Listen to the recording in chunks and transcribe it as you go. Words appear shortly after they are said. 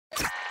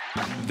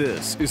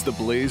This is the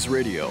Blaze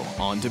Radio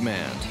on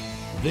demand.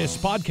 This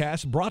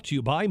podcast brought to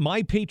you by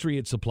My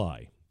Patriot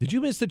Supply. Did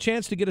you miss the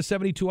chance to get a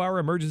 72-hour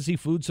emergency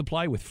food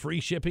supply with free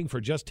shipping for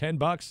just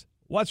 $10?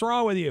 What's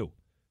wrong with you?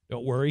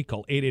 Don't worry.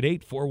 Call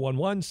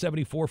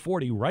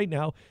 888-411-7440 right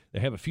now. They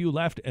have a few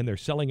left, and they're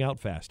selling out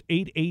fast.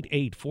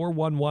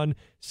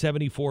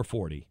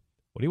 888-411-7440.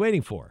 What are you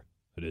waiting for?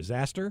 A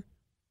disaster?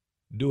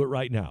 Do it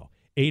right now.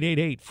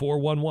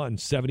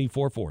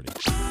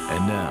 888-411-7440.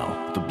 And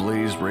now, the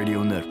Blaze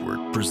Radio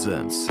Network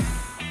presents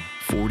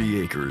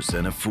 40 Acres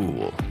and a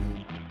Fool.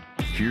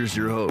 Here's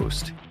your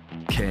host,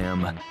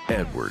 Cam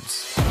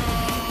Edwards.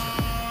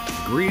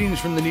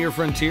 Greetings from the near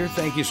frontier.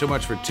 Thank you so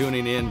much for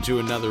tuning in to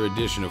another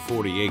edition of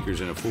 40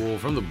 Acres and a Fool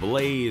from the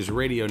Blaze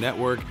Radio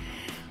Network.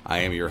 I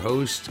am your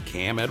host,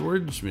 Cam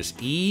Edwards. Miss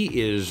E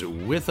is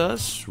with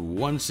us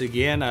once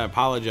again. I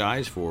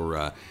apologize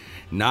for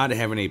not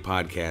having a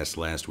podcast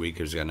last week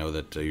because I know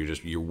that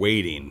you're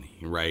waiting,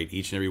 right,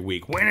 each and every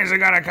week. When is it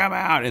gonna come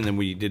out? And then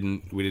we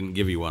didn't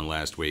give you one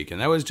last week,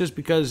 and that was just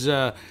because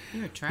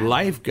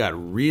life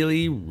got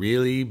really,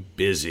 really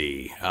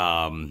busy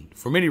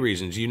for many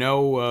reasons. You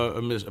know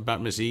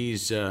about Miss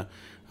E's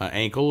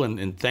ankle,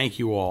 and thank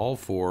you all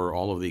for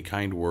all of the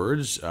kind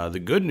words. The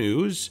good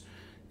news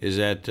is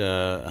that,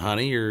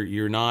 honey,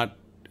 you're not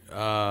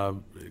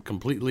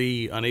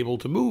completely unable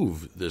to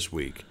move this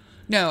week.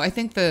 No, I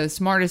think the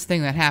smartest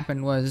thing that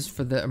happened was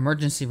for the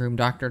emergency room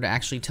doctor to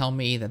actually tell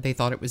me that they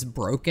thought it was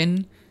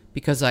broken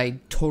because I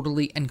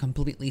totally and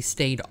completely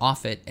stayed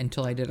off it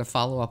until I did a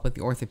follow-up with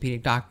the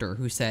orthopedic doctor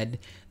who said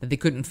that they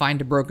couldn't find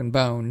a broken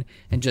bone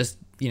and just,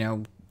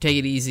 take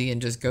it easy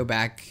and just go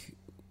back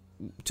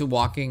to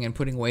walking and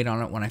putting weight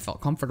on it when I felt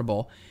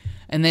comfortable.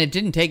 And then it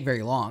didn't take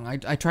very long.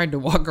 I tried to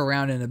walk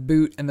around in a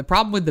boot, and the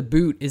problem with the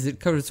boot is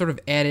it sort of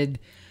added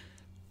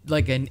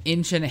like an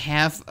inch and a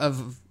half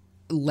of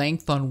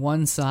length on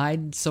one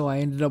side, so I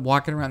ended up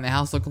walking around the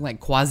house looking like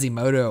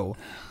Quasimodo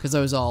because I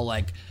was all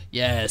like,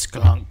 yes,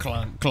 clunk,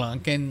 clunk,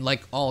 clunk, and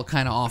like all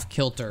kind of off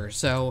kilter.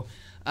 So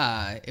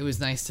it was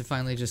nice to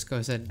finally just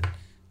said,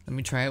 let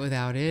me try it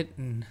without it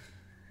and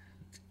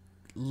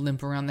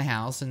limp around the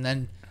house. And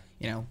then,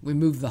 we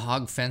moved the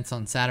hog fence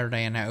on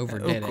Saturday and I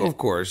overdid it. Of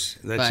course,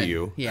 that's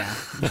you. Yeah.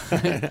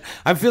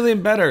 I'm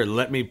feeling better.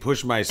 Let me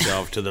push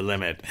myself to the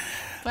limit.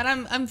 But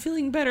I'm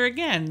feeling better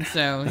again,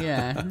 so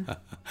yeah.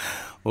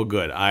 Well,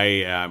 good.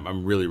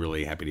 I'm really,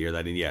 really happy to hear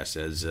that. And yes,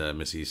 as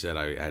Missy said,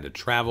 I had to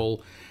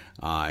travel.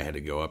 I had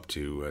to go up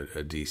to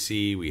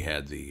D.C. We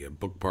had the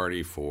book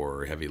party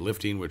for Heavy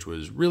Lifting, which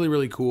was really,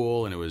 really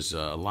cool, and it was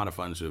a lot of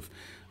fun. So if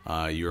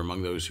you're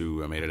among those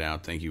who made it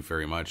out, thank you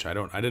very much. I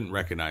didn't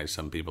recognize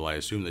some people. I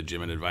assumed that Jim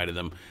had invited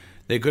them.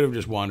 They could have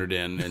just wandered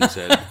in and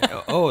said,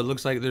 "Oh, it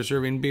looks like they're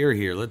serving beer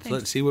here.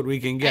 Let's see what we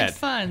can get." It's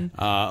fun.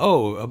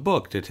 A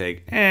book to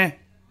take.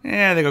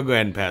 I think I'll go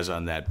ahead and pass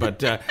on that.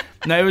 But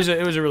no, it was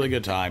a really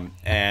good time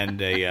and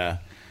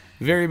a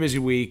very busy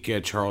week.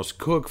 Charles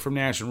Cook from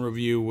National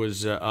Review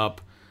was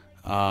up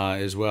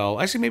as well.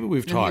 Actually, maybe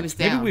we've talked.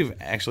 Maybe we've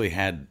actually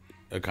had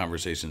a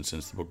conversation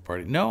since the book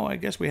party. No, I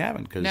guess we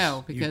haven't.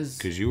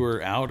 Because you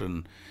were out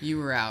and you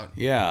were out.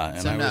 Yeah,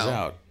 and I was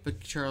out. But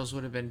Charles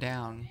would have been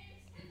down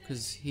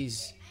because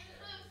he's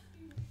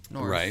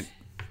north. Right.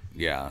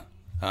 Yeah.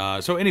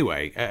 So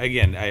anyway,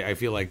 again, I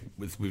feel like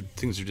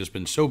things have just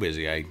been so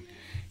busy. I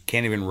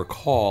can't even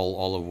recall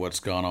all of what's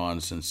gone on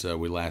since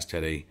we last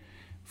had a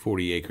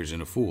 40 Acres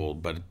and a Fool.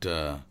 But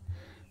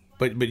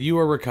you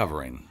are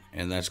recovering,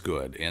 and that's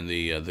good. And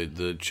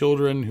the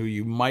children who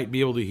you might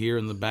be able to hear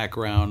in the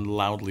background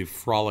loudly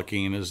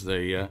frolicking as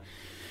they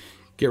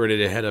get ready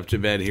to head up to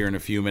bed here in a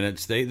few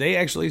minutes, they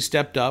actually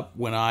stepped up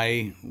when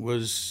I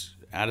was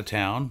out of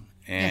town,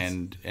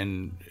 and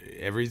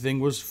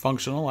everything was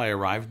functional. I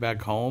arrived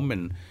back home,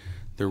 and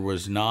there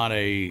was not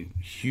a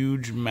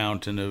huge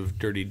mountain of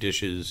dirty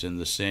dishes in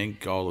the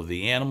sink. All of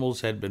the animals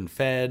had been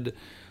fed.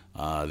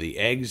 The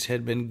eggs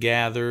had been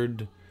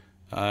gathered.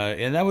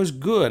 And that was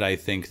good. I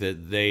think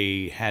that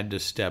they had to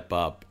step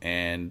up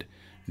and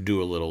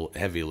do a little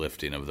heavy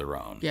lifting of their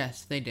own.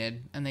 Yes, they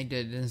did. And they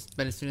did.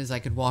 But as soon as I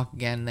could walk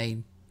again, they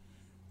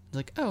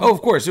like, oh. Oh,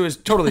 of course. It was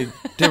totally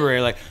temporary.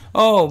 Like,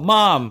 oh,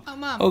 Mom. Oh,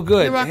 Mom. Oh,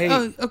 good.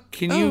 Hey,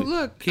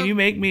 can you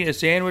make me a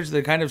sandwich,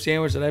 the kind of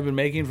sandwich that I've been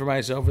making for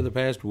myself for the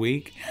past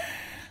week?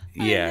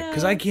 Yeah,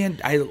 because I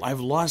can't. I've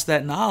lost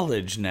that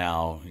knowledge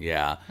now.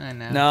 Yeah, I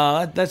know.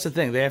 No, that's the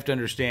thing. They have to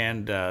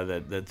understand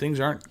that things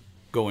aren't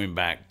going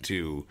back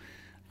to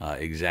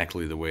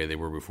exactly the way they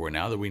were before.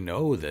 Now that we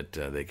know that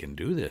they can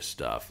do this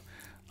stuff,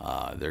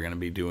 they're going to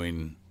be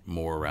doing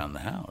more around the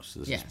house.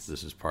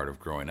 This is part of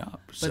growing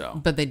up.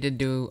 But they did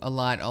do a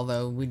lot.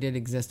 Although we did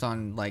exist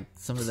on like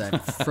some of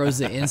that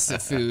frozen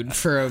instant food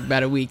for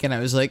about a week, and I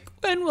was like,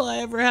 when will I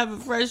ever have a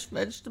fresh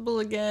vegetable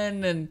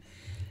again? And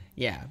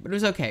yeah, but it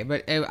was okay.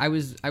 But I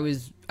was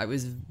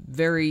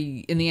very,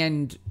 in the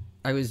end,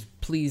 I was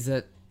pleased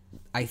that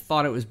I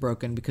thought it was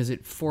broken because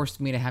it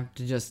forced me to have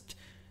to just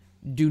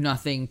do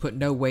nothing, put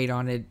no weight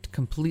on it,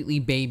 completely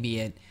baby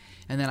it.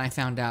 And then I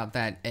found out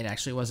that it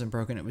actually wasn't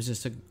broken. It was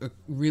just a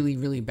really,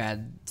 really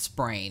bad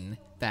sprain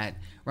that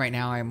right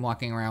now I'm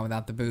walking around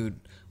without the boot,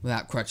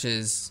 without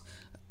crutches.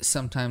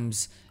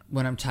 Sometimes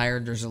when I'm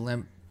tired, there's a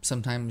limp.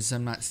 Sometimes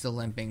I'm not still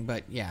limping.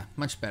 But yeah,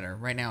 much better.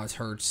 Right now it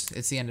hurts.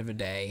 It's the end of a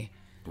day.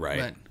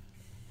 Right.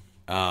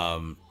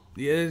 But,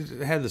 yeah,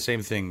 I had the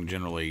same thing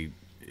generally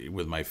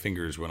with my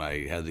fingers when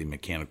I had the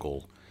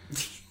mechanical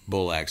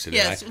bull accident.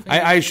 Yes,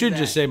 I should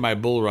just say my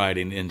bull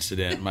riding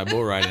accident,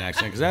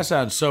 because that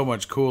sounds so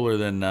much cooler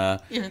than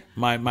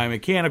my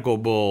mechanical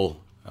bull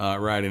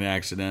riding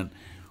accident,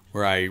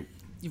 where I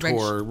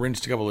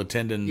rinsed a couple of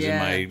tendons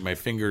in my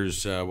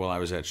fingers while I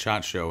was at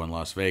SHOT Show in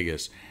Las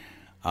Vegas.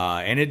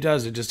 And it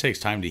just takes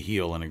time to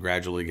heal, and it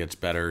gradually gets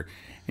better.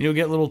 And you'll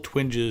get little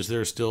twinges.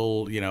 They're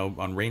still,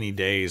 on rainy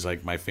days,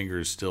 like my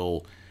fingers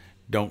still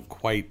don't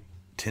quite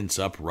tense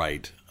up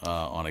right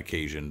on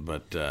occasion,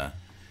 but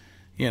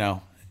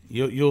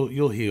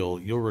you'll heal,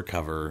 you'll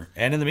recover.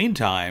 And in the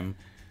meantime,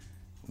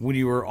 when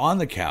you were on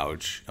the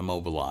couch,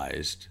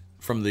 immobilized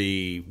from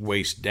the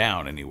waist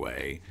down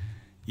anyway,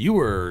 you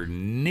were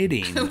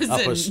knitting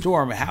up a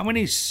storm. How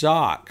many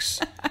socks?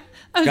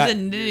 I was a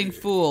knitting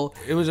fool.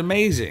 It was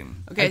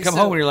amazing. Okay, I come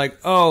home and you're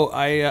like,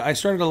 I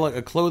started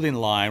a clothing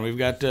line. We've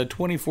got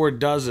 24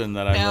 dozen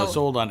that I've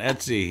sold on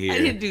Etsy here. I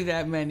didn't do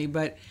that many,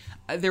 but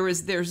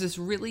there's this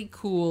really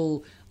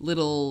cool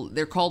little,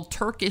 they're called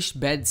Turkish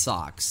bed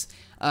socks.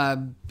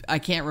 I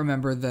can't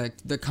remember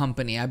the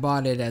company. I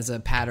bought it as a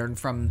pattern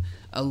from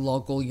a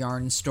local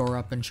yarn store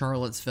up in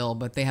Charlottesville,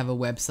 but they have a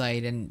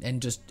website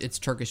and just it's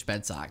Turkish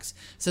bed socks.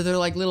 So they're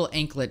like little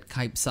anklet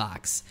type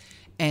socks.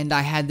 And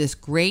I had this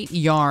great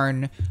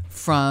yarn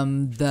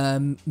from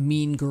the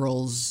Mean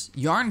Girls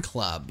Yarn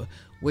Club,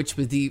 which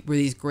were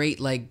these great,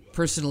 like,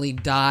 personally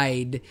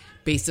dyed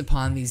based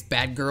upon these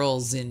bad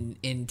girls in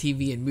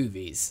TV and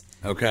movies.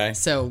 Okay.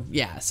 So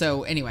yeah.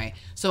 So anyway,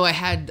 so I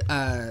had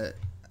a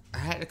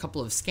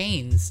couple of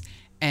skeins,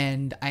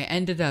 and I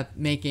ended up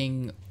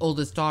making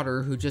oldest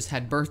daughter, who just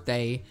had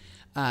birthday,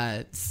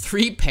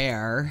 3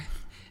 pair.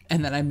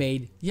 And then I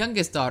made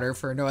youngest daughter,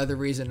 for no other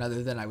reason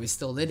other than I was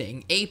still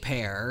knitting, a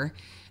pair.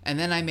 And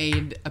then I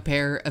made a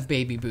pair of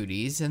baby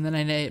booties. And then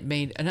I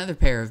made another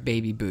pair of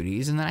baby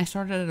booties. And then I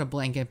started at a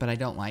blanket, but I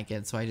don't like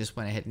it. So I just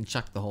went ahead and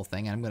chucked the whole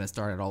thing. And I'm going to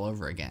start it all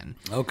over again.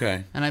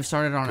 Okay. And I've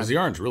started on because the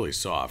yarn's really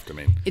soft. I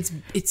mean,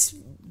 it's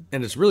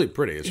and it's really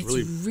pretty. It's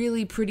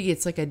really pretty.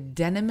 It's like a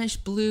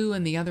denimish blue,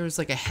 and the other is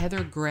like a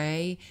heather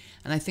gray.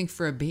 And I think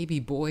for a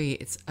baby boy,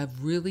 it's a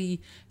really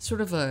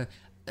sort of a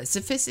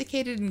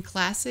sophisticated and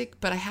classic,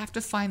 but I have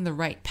to find the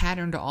right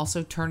pattern to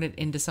also turn it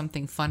into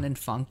something fun and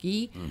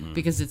funky,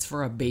 because it's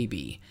for a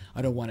baby.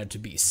 I don't want it to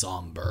be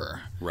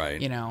somber. Right.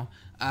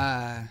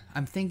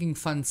 I'm thinking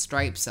fun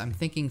stripes. I'm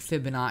thinking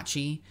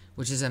Fibonacci,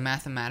 which is a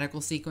mathematical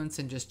sequence,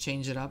 and just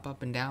change it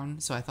up and down.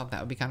 So I thought that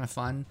would be kind of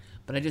fun.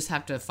 But I just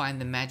have to find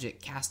the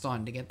magic cast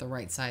on to get the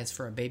right size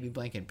for a baby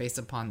blanket based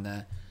upon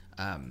the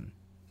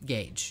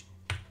gauge.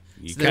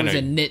 So there was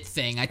a knit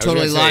thing. I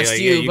totally lost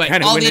you,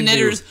 but all the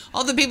knitters,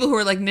 all the people who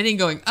were like knitting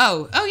going,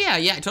 oh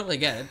yeah, I totally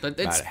get it. But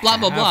it's blah,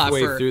 blah, blah.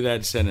 Halfway through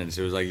that sentence,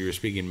 it was like you were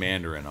speaking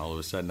Mandarin. All of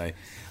a sudden,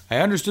 I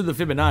understood the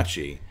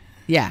Fibonacci.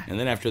 Yeah. And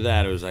then after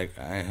that, it was like,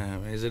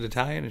 is it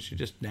Italian? Is she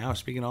just now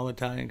speaking all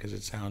Italian? Because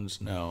it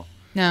sounds, no.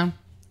 No.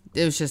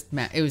 It was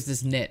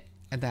this knit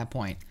at that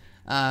point.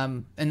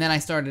 And then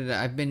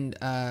I've been,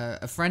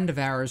 a friend of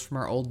ours from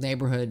our old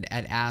neighborhood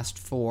had asked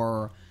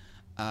for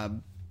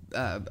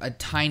a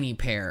tiny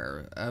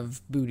pair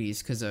of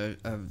booties because a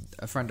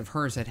friend of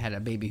hers had a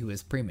baby who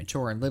was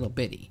premature and little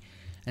bitty.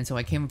 And so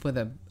I came up with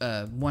a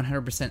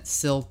 100%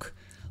 silk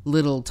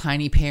little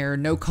tiny pair,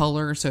 no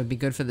color, so it'd be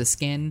good for the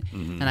skin.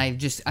 And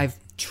I've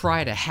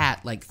tried a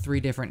hat like 3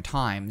 different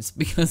times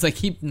because I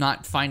keep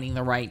not finding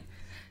the right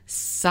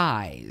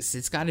size.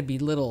 It's got to be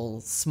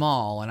little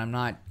small, and I'm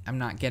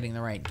not getting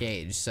the right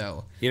gauge.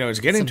 So it's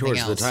getting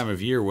towards the time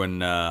of year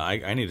when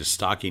I need a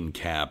stocking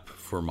cap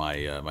for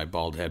my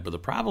bald head. But the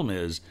problem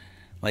is,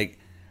 like,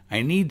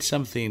 I need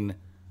something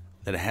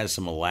that has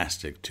some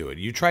elastic to it.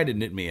 You tried to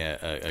knit me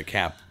a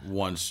cap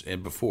once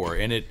and before,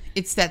 and it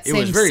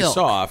was very silk.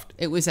 Soft.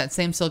 It was that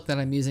same silk that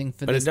I'm using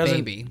for this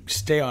baby. But it doesn't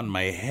stay on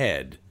my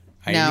head.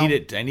 I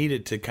need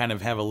it to kind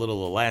of have a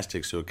little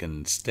elastic so it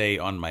can stay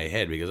on my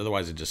head, because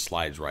otherwise it just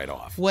slides right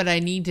off. What I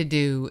need to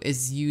do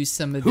is use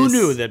some of this. Who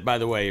knew that, by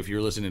the way, if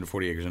you're listening to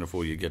 40 Acres and a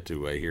Fool, you get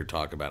to hear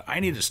talk about, I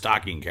need a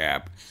stocking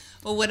cap.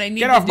 Well, what I need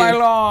Get off my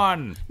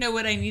lawn! No,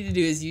 what I need to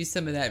do is use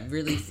some of that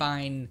really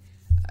fine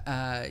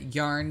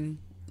yarn,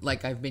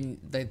 like I've been,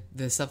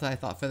 the stuff that I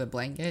thought for the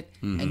blanket,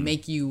 and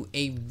make you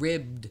a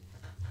ribbed,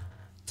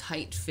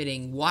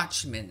 tight-fitting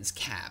watchman's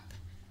cap.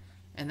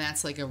 And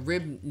that's like a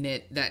rib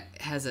knit that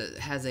has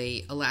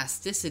a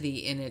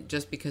elasticity in it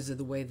just because of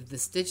the way that the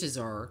stitches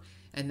are,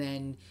 and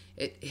then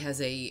it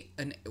has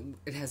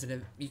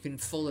you can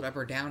fold it up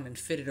or down and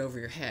fit it over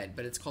your head.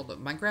 But it's called,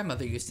 my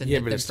grandmother used to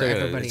knit them for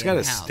everybody in the house. It's got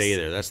to stay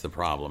there. That's the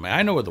problem.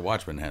 I know what the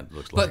Watchman hat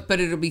looks like, but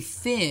it'll be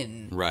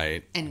thin,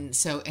 right? And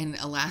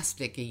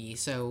elasticy.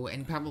 So,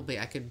 and probably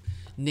I could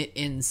knit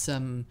in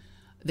some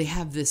they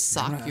have this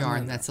sock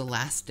yarn that's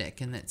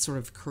elastic and that sort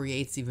of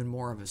creates even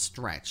more of a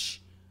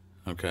stretch.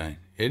 Okay.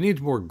 It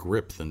needs more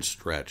grip than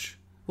stretch.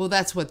 Well,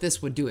 that's what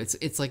this would do.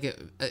 It's like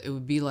it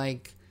would be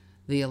like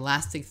the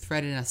elastic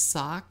thread in a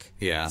sock.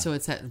 Yeah. So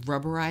it's that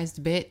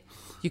rubberized bit.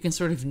 You can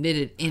sort of knit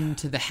it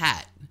into the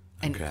hat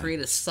and create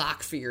a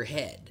sock for your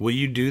head. Will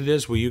you do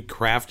this? Will you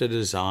craft a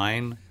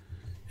design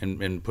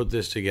and put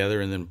this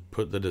together and then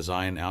put the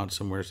design out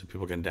somewhere so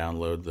people can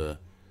download the...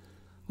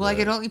 Well, I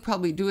could only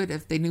probably do it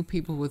if they knew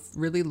people with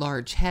really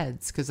large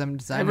heads, because I'm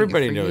designing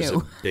Everybody it for knows you.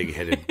 a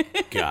big-headed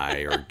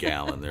guy or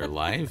gal in their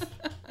life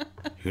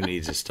who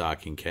needs a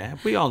stocking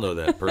cap. We all know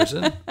that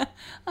person.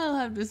 I'll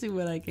have to see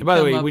what I can And by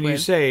the come way, up when you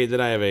with. say that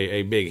I have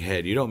a big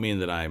head, you don't mean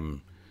that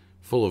I'm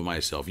full of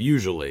myself.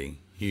 Usually,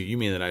 you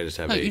mean that I just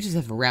have No, you just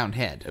have a round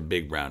head. a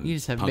big round You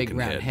just have a big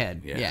pumpkin round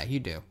head. Yeah, you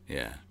do.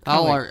 Yeah.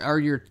 All our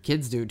your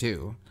kids do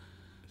too.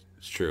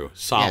 It's true.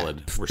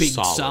 Solid. Yeah, We're big,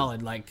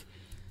 solid. Like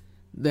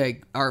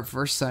our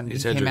first son, he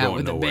His heads came are out going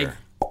with nowhere.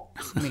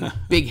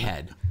 big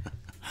head,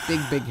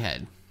 big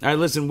head. All right,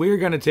 listen, we're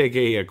going to take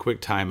a quick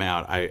time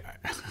out. I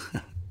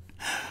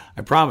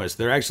promise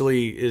there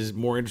actually is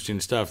more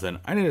interesting stuff than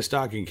I need a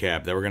stocking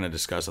cap that we're going to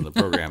discuss on the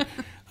program.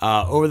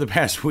 Over the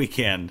past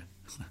weekend,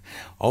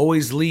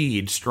 always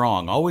lead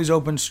strong, always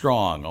open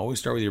strong, always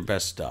start with your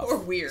best stuff. Or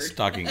weird.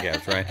 Stocking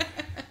caps, right?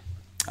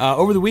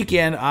 Over the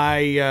weekend,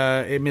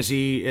 and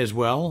Missy as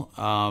well,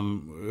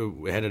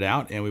 headed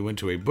out, and we went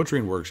to a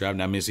butchering workshop.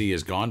 Now, Missy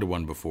has gone to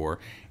one before,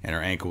 and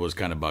her ankle was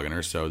kind of bugging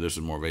her, so this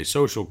was more of a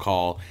social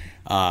call.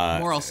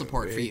 Moral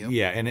support for you.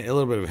 Yeah, and a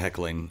little bit of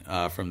heckling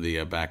from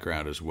the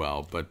background as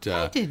well. But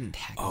I didn't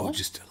heckle. oh,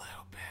 just a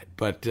little bit.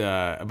 But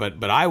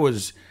I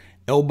was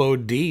elbow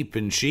deep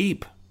in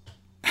sheep.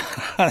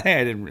 I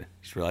didn't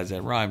just realize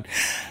that rhymed.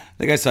 I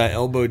think I saw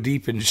elbow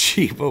deep in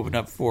sheep open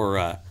up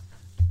for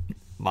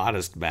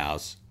Modest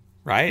Mouse,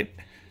 right?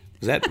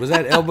 Was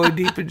that elbow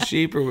deep in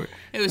sheep, or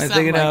It was am I something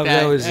thinking like of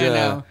that. was I don't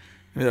know.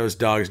 maybe that was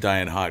Dogs Die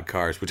in Hot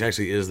Cars, which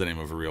actually is the name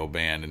of a real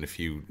band. And if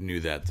you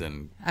knew that,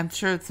 then I'm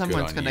sure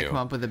someone's on going to you. come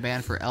up with a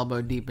band for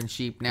elbow deep in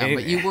sheep now.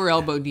 But you were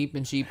elbow deep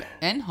in sheep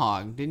and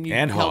hog, didn't you?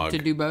 And help hog. to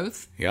do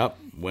both. yep,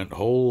 went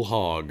whole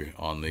hog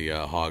on the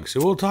hog.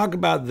 So we'll talk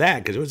about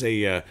that because it was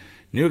a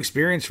new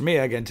experience for me,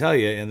 I can tell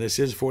you. And this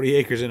is 40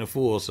 Acres and a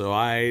Fool, so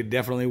I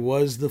definitely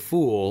was the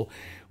fool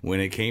when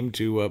it came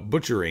to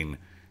butchering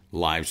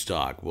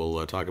livestock.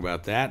 We'll talk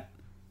about that.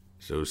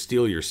 So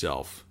steel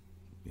yourself.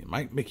 It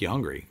might make you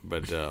hungry,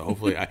 but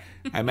hopefully, I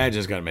imagine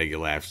it's going to make you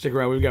laugh. Stick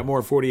around. We've got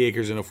more 40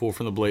 Acres and a Fool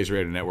from the Blaze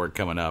Radio Network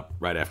coming up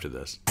right after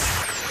this.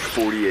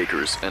 40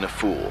 Acres and a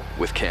Fool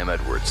with Cam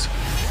Edwards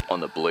on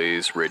the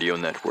Blaze Radio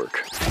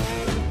Network.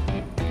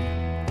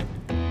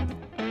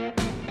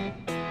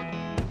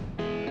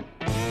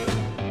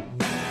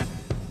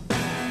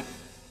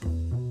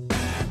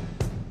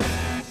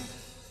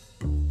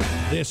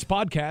 This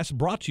podcast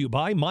brought to you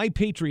by My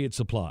Patriot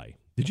Supply.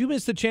 Did you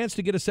miss the chance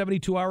to get a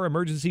 72-hour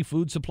emergency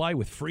food supply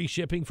with free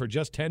shipping for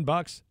just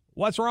 $10?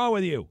 What's wrong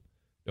with you?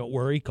 Don't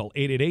worry. Call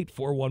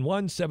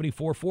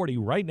 888-411-7440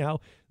 right now.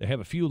 They have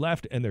a few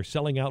left, and they're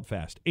selling out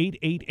fast.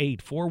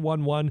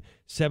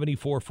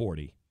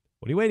 888-411-7440.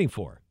 What are you waiting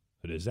for?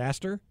 A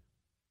disaster?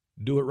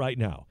 Do it right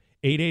now.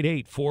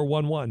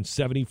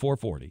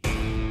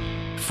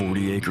 888-411-7440.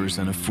 40 Acres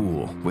and a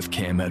Fool with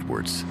Cam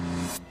Edwards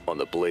on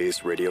the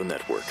Blaze Radio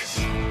Network.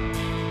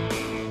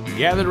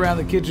 Gathered around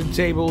the kitchen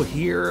table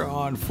here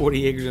on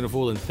 40 Acres and a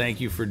Fool, and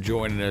thank you for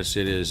joining us.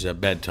 It is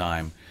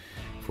bedtime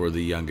for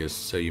the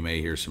youngest, so you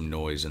may hear some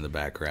noise in the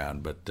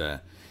background.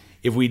 But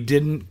if we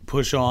didn't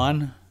push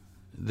on,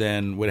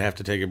 then we'd have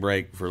to take a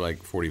break for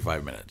like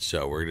 45 minutes.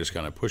 So we're just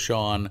going to push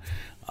on.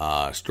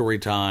 Story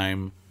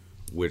time,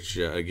 which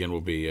again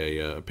will be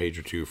a page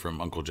or two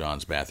from Uncle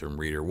John's Bathroom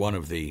Reader, one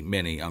of the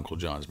many Uncle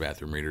John's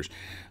Bathroom Readers.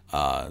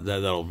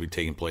 That'll be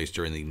taking place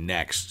during the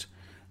next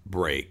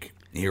break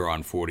here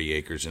on 40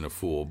 Acres and a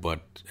Fool.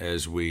 But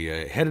as we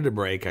headed to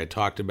break, I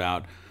talked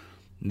about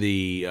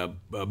the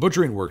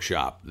butchering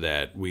workshop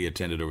that we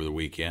attended over the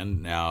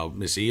weekend. Now,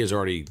 Miss E has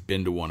already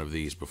been to one of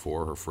these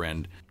before. Her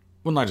friend,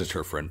 well, not just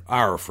her friend,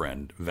 our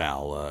friend,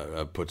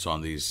 Val, puts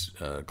on these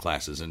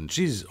classes. And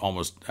she's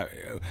almost,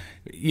 I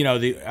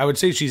would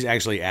say she's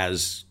actually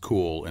as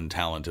cool and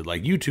talented.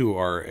 Like, you two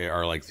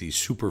are like these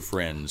super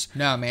friends.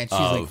 No, man, she's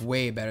like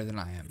way better than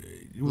I am.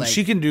 Like,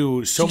 she can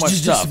do so she much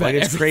just does stuff. about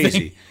Like, it's everything.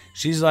 crazy.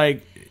 She's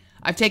like,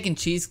 I've taken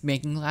cheese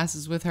making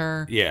classes with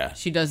her. Yeah.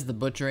 She does the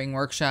butchering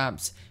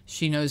workshops.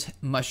 She knows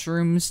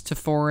mushrooms to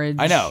forage.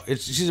 I know.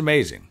 She's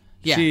amazing.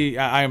 Yeah.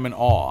 I am in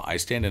awe. I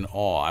stand in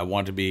awe. I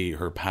want to be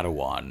her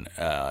Padawan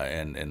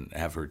and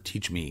have her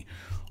teach me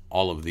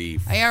all of the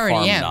I already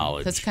farm am.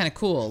 knowledge. That's kind of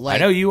cool. I Like,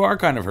 know you are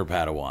kind of her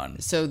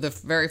Padawan. So the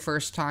very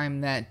first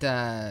time that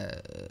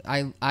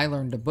I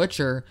learned to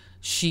butcher,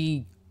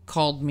 she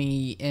called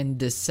me in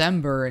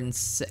December and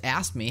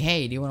asked me,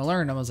 "Hey, do you want to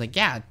learn?" I was like,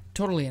 "Yeah,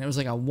 totally." And it was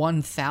like a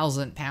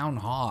 1,000-pound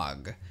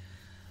hog.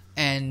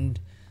 And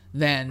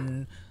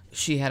then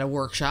she had a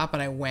workshop,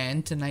 and I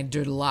went, and I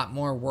did a lot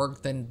more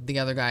work than the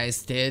other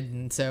guys did,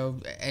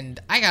 and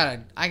I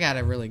got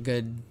a really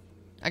good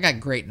I got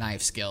great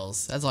knife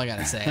skills. That's all I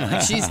gotta say.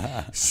 Like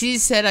she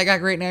said I got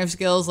great knife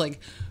skills. Like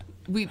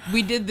we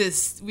did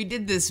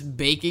this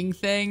baking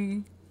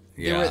thing.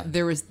 Yeah.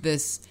 There was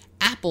this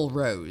apple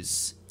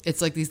rose.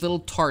 It's like these little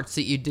tarts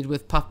that you did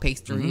with puff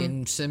pastry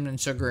and cinnamon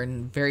sugar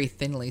and very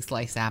thinly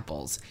sliced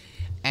apples.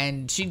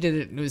 And she did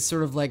it. It was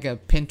sort of like a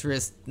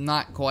Pinterest,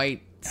 not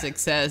quite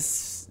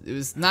success. It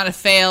was not a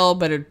fail,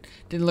 but it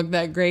didn't look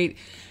that great.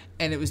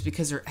 And it was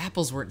because her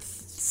apples weren't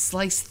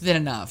sliced thin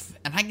enough.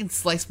 And I can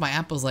slice my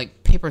apples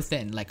like paper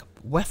thin, like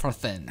wafer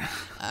thin.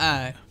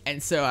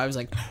 And so I was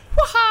like,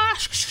 wah-ha!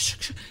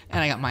 And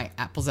I got my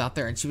apples out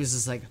there, and she was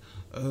just like,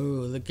 oh,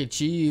 look at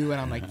you. And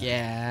I'm like,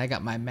 yeah, I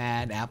got my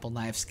mad apple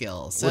knife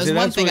skills. So Well, that's see,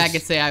 one that's thing I what's-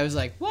 could say. I was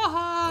like,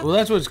 wah-ha! Well,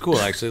 that's what's cool,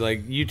 actually.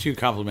 Like, you two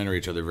complement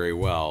each other very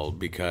well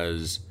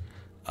because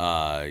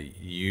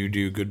you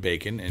do good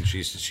bacon, and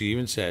she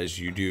even says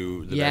you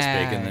do the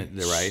best bacon,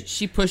 right?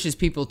 She pushes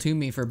people to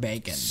me for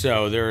bacon.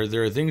 So there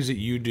are things that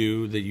you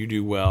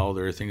do well.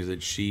 There are things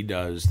that she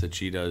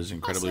does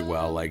incredibly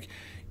well. Like,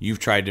 you've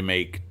tried to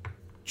make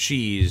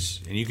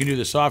cheese, and you can do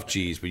the soft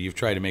cheese, but you've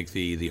tried to make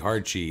the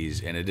hard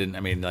cheese, and it didn't.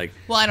 I mean, like,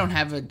 Well, I don't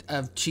have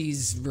a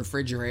cheese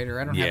refrigerator.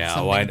 I don't have yeah.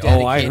 something I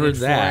dedicated heard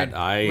for that. it.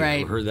 I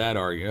Right. heard that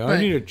argument. Right.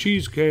 I need a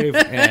cheese cave,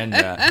 and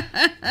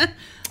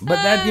but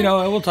that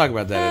we'll talk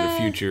about that at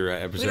a future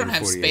episode. We don't of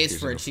have 40 space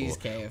Acres for and a cheese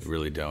Fool. cave. We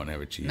really don't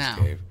have a cheese No.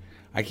 cave.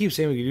 I keep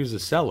saying we could use the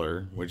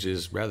cellar, which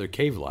is rather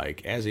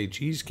cave-like, as a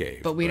cheese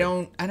cave. But we'd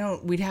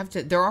have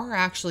to, there are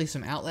actually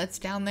some outlets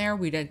down there.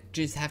 We'd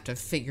just have to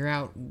figure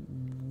out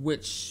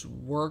which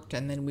worked,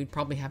 and then we'd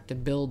probably have to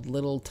build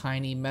little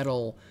tiny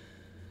metal,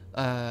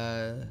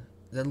 the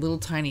little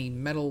tiny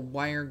metal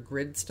wire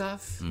grid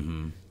stuff,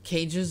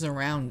 cages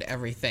around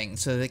everything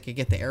so they could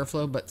get the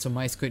airflow, but so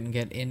mice couldn't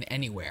get in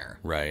anywhere.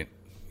 Right.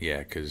 Yeah,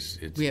 because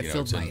it's, We have it's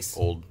field an mice.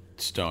 old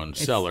stone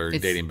cellar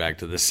it's- dating back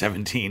to the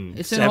 1770s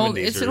It's an old,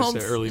 it's an or old,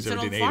 early it's an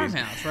old 1780s.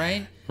 farmhouse,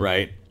 right?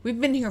 Right. We've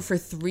been here for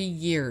 3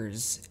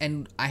 years,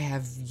 and I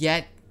had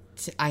yet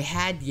to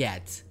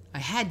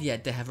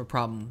have a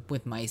problem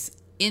with mice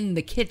in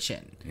the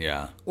kitchen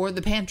Yeah. or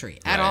the pantry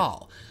at Right.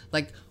 all.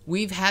 Like,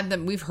 we've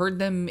heard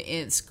them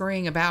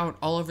scurrying about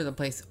all over the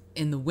place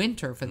in the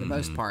winter for the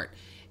most part,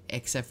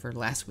 except for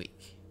last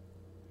week.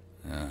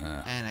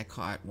 And I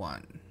caught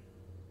one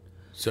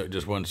So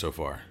just one so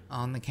far.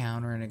 on the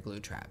counter in a glue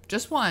trap.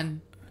 Just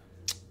one.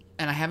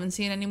 And I haven't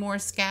seen any more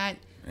scat.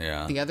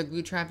 Yeah. The other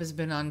glue trap has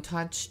been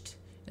untouched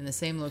in the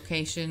same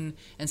location.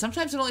 And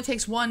sometimes it only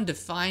takes one to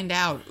find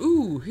out,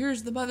 ooh,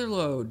 here's the mother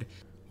load.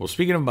 Well,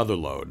 speaking of mother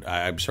load,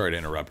 I'm sorry to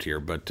interrupt here,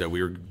 but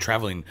we were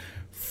traveling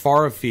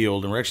far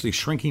afield, and we're actually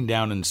shrinking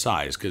down in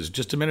size because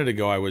just a minute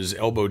ago I was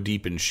elbow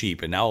deep in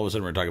sheep, and now all of a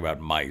sudden we're talking about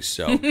mice.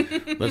 So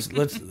let's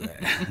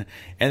and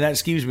that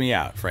skews me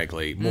out,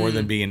 frankly, more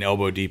than being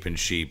elbow deep in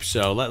sheep.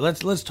 So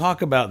let's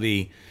talk about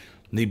the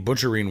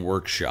butchering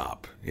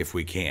workshop if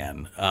we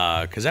can,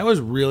 because that was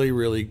really,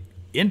 really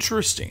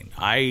interesting.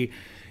 I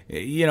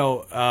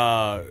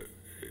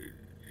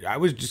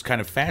was just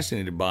kind of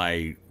fascinated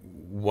by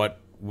what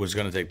was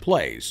going to take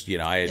place. I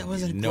It had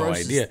wasn't no gross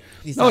as idea.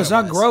 you No, thought it's it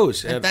not was.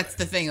 gross. That's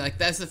the thing. Like,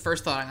 that's the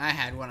first thought I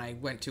had when I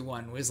went to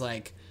one was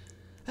like,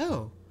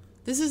 oh,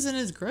 this isn't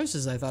as gross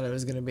as I thought it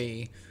was going to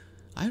be.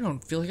 I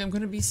don't feel like I'm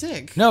going to be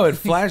sick. No, it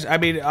flashed. I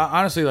mean,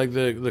 honestly, like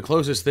the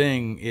closest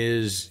thing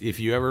is if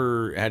you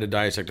ever had to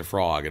dissect a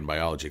frog in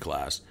biology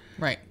class.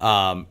 Right.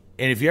 And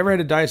if you ever had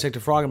to dissect a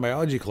frog in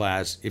biology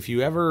class, if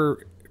you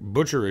ever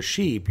butcher a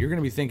sheep, you're going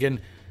to be thinking,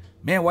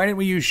 man, why didn't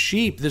we use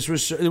sheep? It would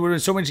have been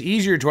so much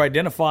easier to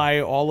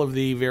identify all of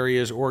the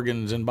various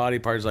organs and body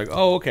parts. Like,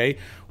 oh, okay,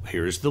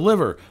 here's the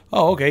liver.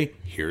 Oh, okay,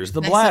 here's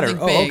the That's bladder.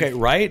 something Oh, big. okay,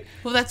 right?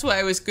 Well, that's why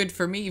it was good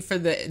for me for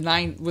the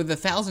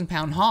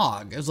 1,000-pound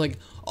hog. It was like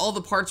all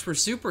the parts were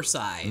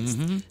supersized.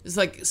 Mm-hmm. It's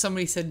like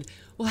somebody said,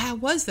 well, how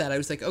was that? I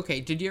was like,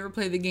 okay, did you ever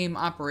play the game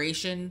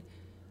Operation?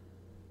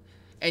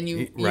 And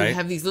you Right.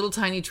 have these little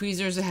tiny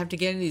tweezers that have to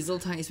get in these little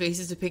tiny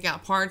spaces to pick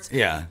out parts.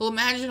 Yeah. Well,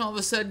 imagine all of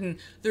a sudden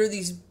there are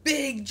these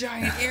big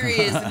giant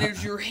areas, and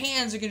there's your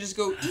hands that can just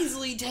go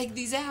easily take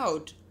these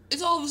out.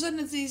 It's all of a sudden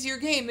it's an easier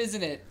game,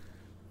 isn't it?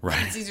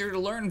 Right. It's easier to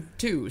learn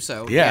too.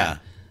 So Yeah.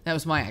 that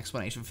was my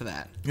explanation for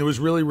that. It was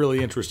really,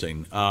 really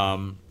interesting.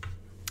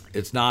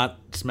 It's not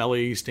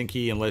smelly,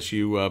 stinky unless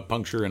you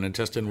puncture an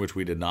intestine, which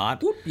we did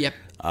not. Yep.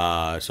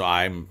 So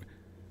I'm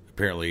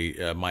apparently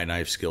my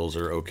knife skills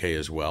are okay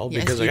as well.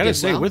 Yes, Because you I got to did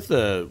say, well. with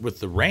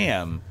the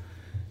ram,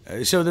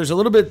 so there's a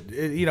little bit.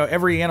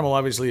 Every animal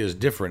obviously is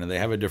different, and they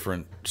have a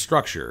different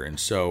structure. And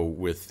so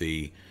with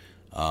the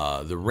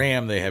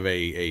ram, they have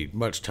a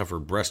much tougher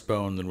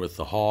breastbone than with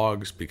the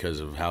hogs because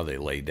of how they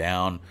lay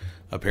down.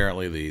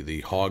 Apparently, the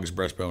hog's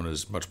breastbone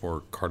is much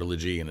more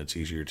cartilagey, and it's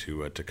easier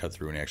to cut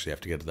through, and you actually have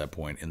to get to that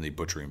point in the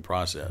butchering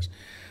process.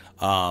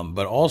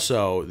 But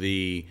also,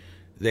 they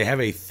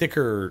have a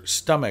thicker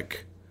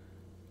stomach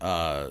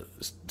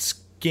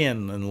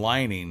skin and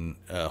lining,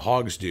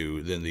 hogs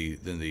do, than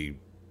the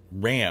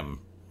ram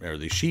or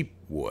the sheep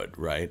would,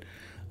 right?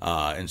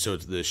 And so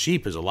the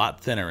sheep is a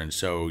lot thinner, and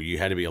so you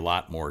had to be a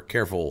lot more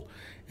careful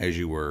as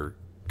you were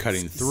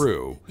cutting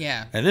through.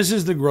 Yeah. And this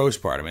is the gross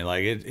part. I mean,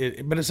 like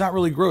but it's not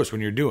really gross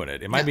when you're doing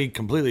it. It might be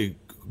completely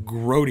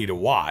grody to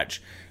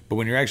watch, but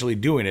when you're actually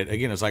doing it,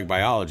 again, it's like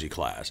biology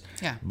class.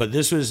 Yeah. But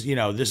this was,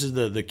 this is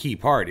the key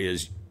part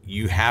is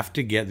you have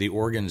to get the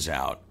organs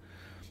out,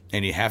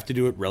 and you have to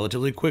do it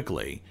relatively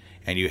quickly,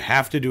 and you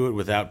have to do it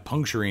without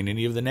puncturing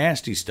any of the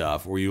nasty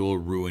stuff, or you will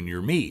ruin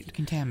your meat.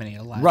 Contaminate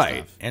a lot of Right.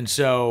 stuff. And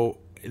so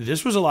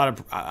this was a lot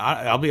of,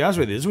 I'll be honest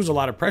with you, this was a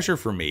lot of pressure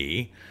for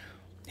me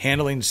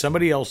handling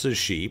somebody else's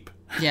sheep,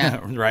 Yeah.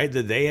 right,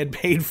 that they had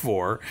paid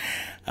for,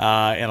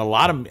 and a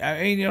lot of,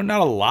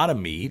 not a lot of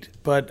meat,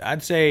 but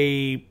I'd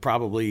say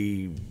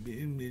probably,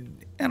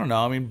 I don't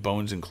know,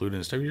 bones included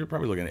and stuff, you're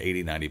probably looking at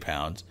 80, 90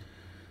 pounds.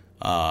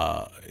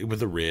 With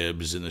the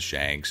ribs and the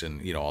shanks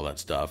and all that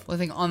stuff. Well, I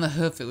think on the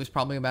hoof it was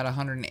probably about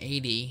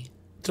 180.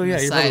 So yeah,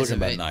 the you're probably size looking of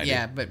about it. 90.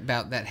 Yeah, but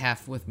about that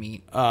half with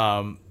meat.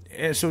 And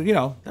so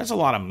that's a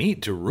lot of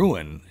meat to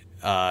ruin.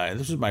 And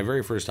this was my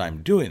very first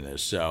time doing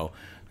this, so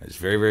I was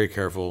very, very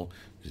careful.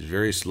 It was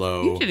very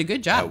slow. You did a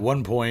good job. At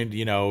one point,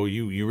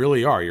 you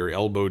really are. You're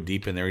elbow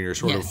deep in there. You're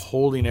sort of Yes.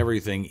 holding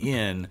everything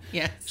in,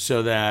 Yes.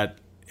 so that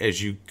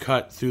as you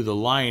cut through the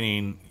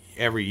lining,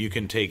 you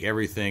can take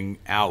everything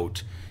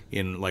out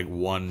in like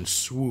one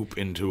swoop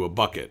into a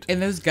bucket. And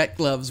those gut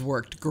gloves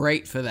worked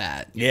great for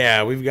that.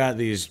 Yeah, we've got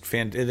these.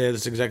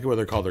 That's exactly what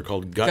they're called. They're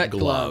called gut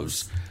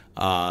gloves.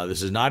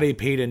 This is not a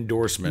paid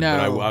endorsement, No.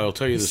 but I will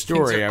tell you the These things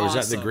story. are I was at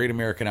awesome. the Great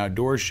American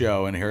Outdoor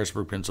Show in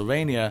Harrisburg,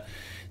 Pennsylvania.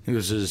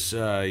 This is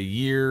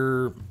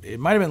year. It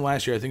might have been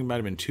last year. I think it might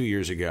have been 2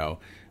 years ago.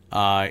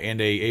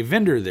 And a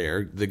vendor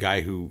there, the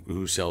guy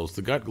who sells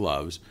the gut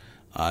gloves,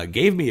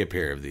 gave me a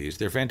pair of these.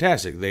 They're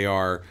fantastic. They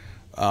are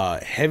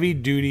heavy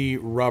duty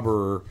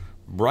rubber,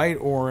 bright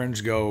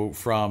orange, go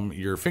from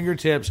your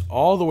fingertips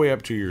all the way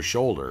up to your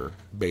shoulder,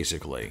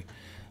 basically.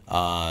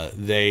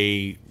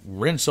 They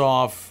rinse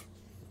off,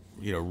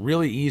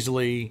 really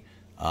easily.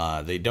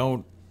 They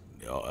don't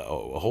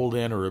hold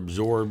in or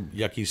absorb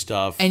yucky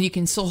stuff. And you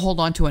can still hold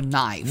on to a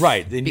knife,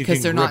 Right, then you because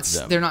can they're grip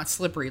them. they're not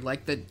slippery.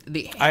 Like the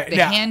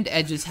now- hand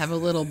edges have a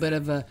little bit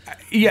of a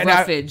now,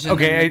 roughage. And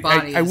then the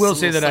body I is will a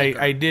say little that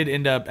slicker. I did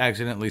end up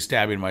accidentally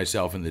stabbing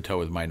myself in the toe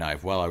with my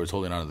knife while I was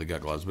holding onto the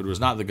gut gloves, but it was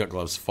not the gut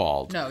gloves'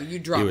 fault. No, you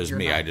dropped It was your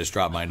me. knife. I just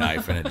dropped my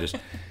knife, and it just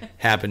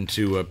happened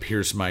to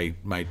pierce my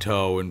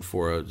toe, and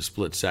for a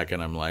split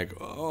second, I'm like,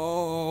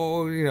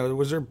 oh,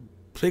 was there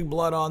pig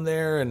blood on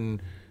there?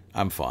 And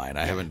I'm fine.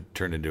 I haven't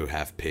turned into a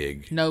half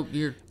pig. Nope,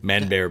 you're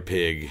Man bear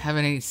pig.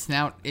 having any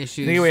snout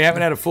issues. Anyway, I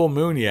haven't had a full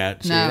moon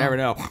yet, so No. you never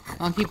know.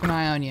 I'll keep an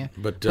eye on you.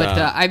 But,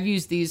 I've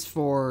used these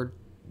for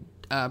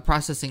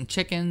processing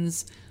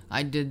chickens.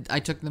 I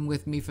took them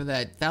with me for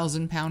that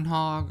 1,000-pound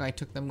hog. I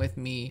took them with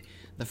me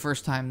the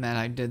first time that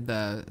I did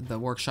the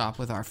workshop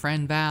with our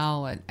friend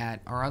Val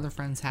at our other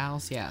friend's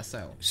house. Yeah,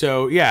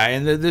 So yeah,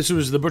 and this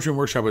was the butchering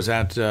workshop was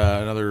at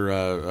another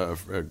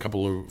a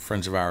couple of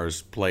friends of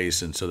ours'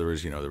 place, and so there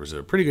was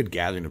a pretty good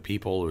gathering of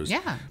people. It was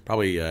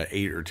probably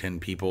 8 or 10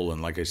 people,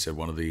 and like I said,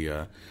 one of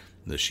the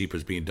sheep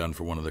was being done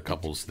for one of the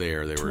couples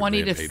there. They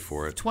had paid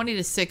for it. 20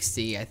 to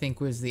 60, I think,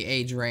 was the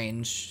age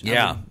range.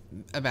 Yeah.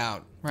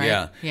 About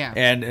right. Yeah.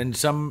 And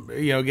some,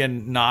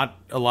 again, not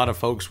a lot of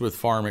folks with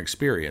farm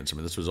experience.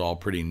 This was all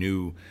pretty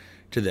new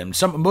to them.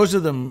 Most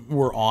of them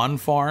were on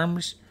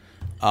farms,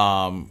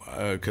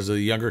 because the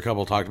younger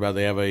couple talked about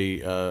they have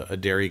a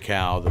dairy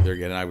cow that they're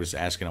getting. I was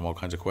asking them all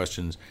kinds of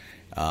questions.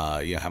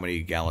 How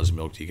many gallons of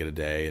milk do you get a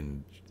day?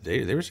 And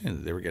they were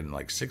saying they were getting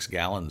like 6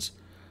 gallons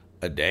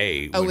a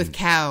day. With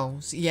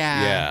cows.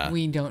 Yeah.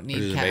 We don't Which need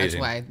is cows. That's amazing.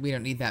 why we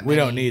don't need that many. We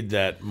don't need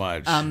that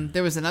much.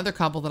 There was another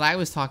couple that I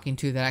was talking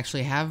to that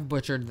actually have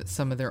butchered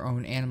some of their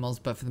own animals,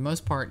 but for the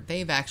most part,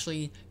 they've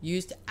actually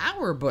used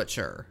our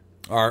butcher.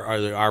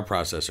 Our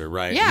processor,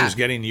 right? Yeah. Who's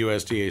getting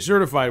USDA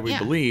certified, we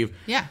believe.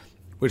 Yeah.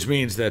 Which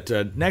means that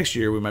next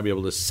year we might be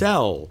able to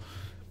sell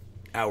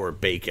our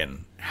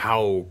bacon.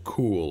 How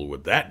cool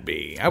would that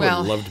be? I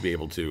would love to be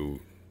able to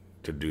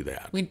do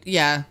that.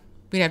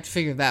 We'd have to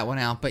figure that one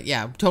out, but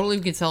yeah, totally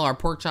we could sell our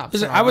pork chops.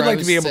 Listen, and our I would like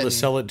to be roasts able to and-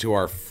 sell it to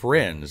our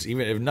friends,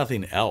 even if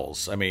nothing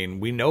else.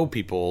 We know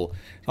people.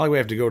 It's not like we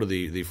have to go to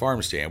the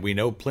farm stand. We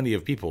know plenty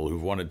of people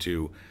who've wanted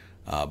to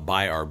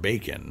buy our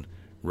bacon,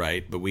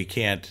 right? But we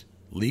can't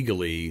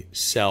legally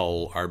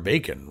sell our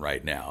bacon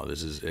right now.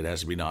 It has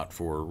to be not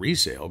for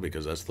resale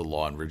because that's the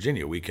law in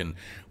Virginia. We can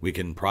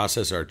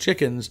process our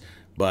chickens,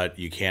 but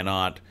you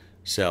cannot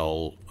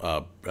sell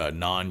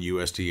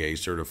non-USDA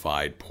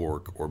certified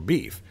pork or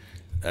beef.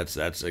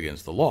 That's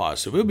against the law.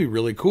 So it would be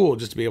really cool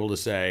just to be able to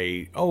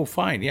say, oh,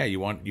 fine, yeah,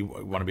 you want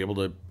to be able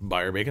to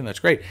buy our bacon? That's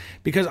great.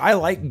 Because I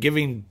like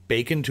giving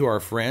bacon to our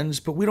friends,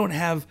 but we don't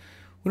have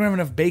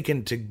enough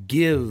bacon to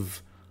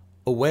give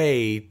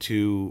away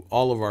to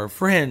all of our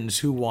friends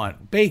who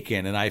want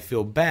bacon, and I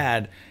feel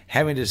bad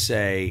having to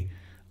say,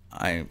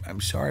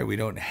 I'm sorry, we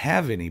don't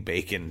have any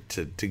bacon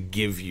to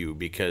give you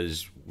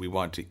because we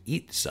want to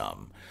eat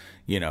some,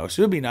 So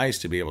it'd be nice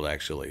to be able to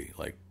actually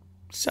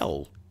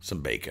sell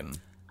some bacon.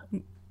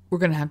 We're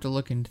going to have to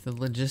look into the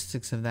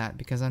logistics of that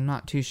because I'm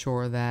not too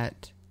sure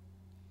that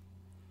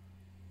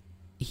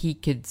he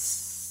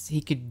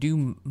could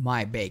do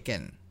my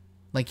bacon.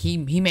 Like he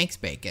makes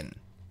bacon.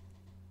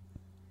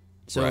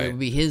 So Right. it would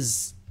be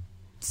his.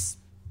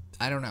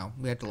 I don't know.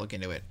 We have to look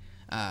into it.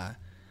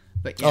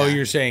 But yeah. Oh,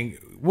 you're saying?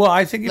 Well,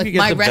 I think if Like you get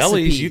my the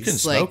bellies, you can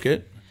recipes, smoke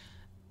it.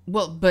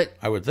 Well, but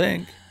I would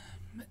think.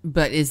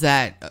 is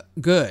that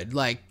good?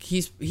 Like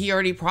he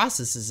already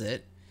processes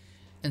it,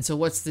 and so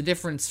what's the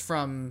difference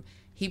from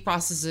he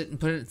processes it and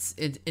puts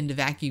it into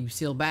vacuum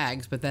seal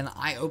bags, but then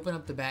I open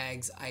up the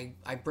bags,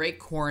 I break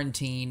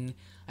quarantine,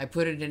 I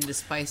put it into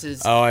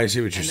spices. Oh, I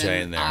see what you're and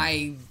saying then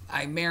there.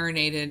 I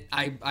marinate it.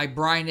 I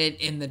brine it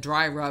in the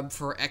dry rub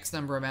for X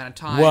number amount of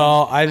time.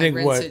 Well, I think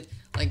rinse what- it.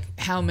 Like,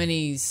 how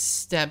many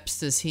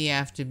steps does he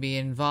have to be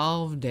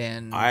involved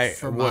in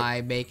for what- my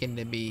bacon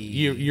to be?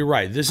 You're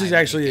right. This is I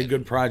actually make a it.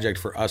 good project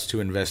for us to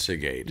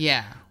investigate.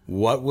 Yeah.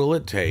 What will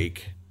it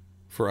take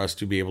for us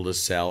to be able to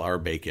sell our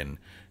bacon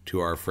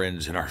to our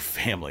friends and our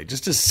family?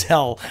 Just to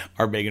sell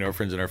our bacon to our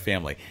friends and our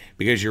family.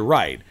 Because you're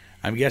right.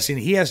 I'm guessing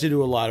he has to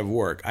do a lot of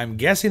work. I'm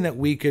guessing that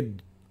we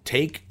could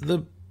take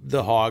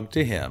the hog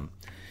to him.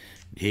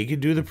 He could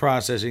do the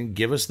processing,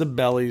 give us the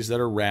bellies that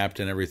are wrapped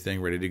and everything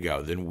ready to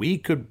go. Then we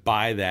could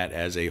buy that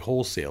as a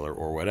wholesaler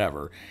or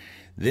whatever.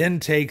 Then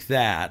take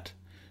that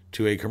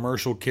to a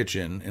commercial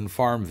kitchen in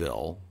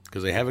Farmville,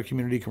 because they have a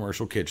community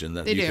commercial kitchen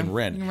that They you do. can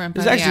rent. You can rent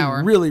It's by the actually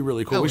hour. really,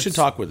 really cool. Oh, We should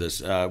it's- talk with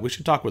this. We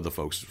should talk with the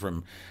folks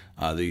from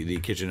the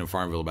kitchen in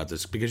Farmville about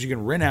this, because you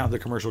can rent out the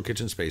commercial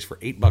kitchen space for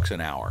 $8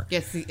 an hour. Yeah,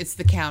 it's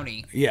the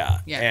county. Yeah.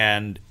 Yeah.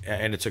 And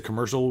it's a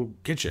commercial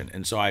kitchen,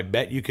 and so I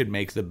bet you could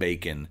make the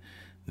bacon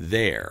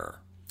there.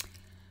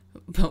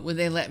 But would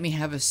they let me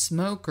have a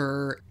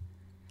smoker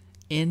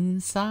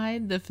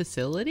inside the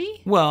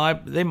facility? Well,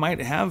 they might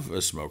have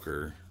a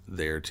smoker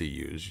there to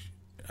use.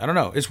 I don't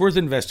know. It's worth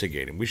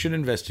investigating. We should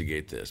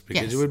investigate this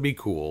because Yes. it would be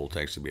cool to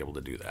actually be able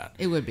to do that.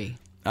 It would be.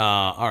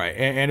 All right,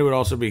 and it would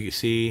also be.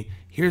 See,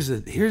 here's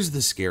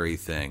the scary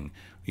thing.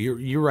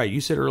 You're right.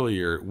 You said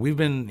earlier we've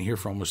been here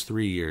for almost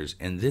 3 years,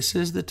 and this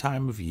is the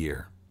time of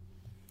year.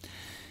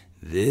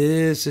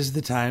 This is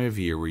the time of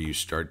year where you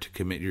start to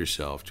commit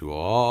yourself to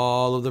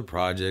all of the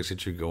projects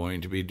that you're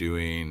going to be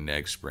doing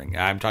next spring.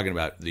 I'm talking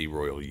about the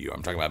Royal You.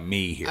 I'm talking about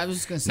me here. I was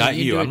just gonna say, not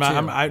you you. do I'm it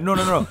not. too.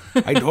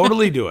 No. I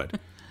totally do it.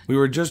 We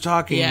were just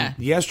talking Yeah.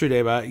 yesterday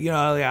about,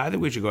 I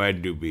think we should go ahead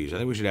and do bees. I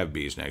think we should have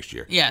bees next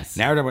year. Yes.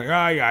 Now we're talking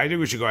about, I think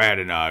we should go ahead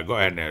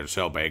and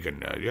sell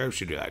bacon. Yeah, we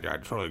should do that. I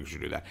totally should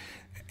do that.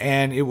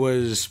 And it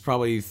was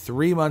probably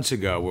 3 months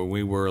ago when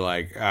we were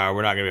like,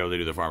 we're not going to be able to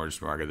do the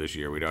farmers market this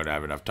year. We don't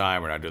have enough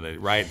time. We're not doing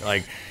it right.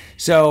 Like,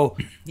 so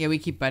Yeah, we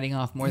keep biting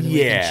off more than we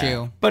can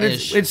chew. but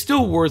Ish. it's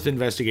still worth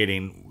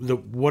investigating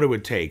what it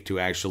would take to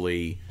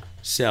actually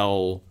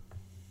sell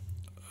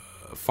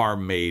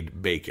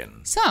farm-made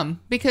bacon.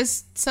 some,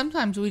 because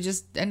sometimes we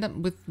just end up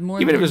with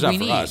more Even than if it's not we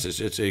for need. us,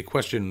 it's a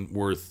question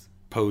worth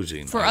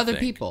posing For I other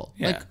think. people.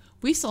 Yeah. Like,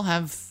 we still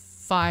have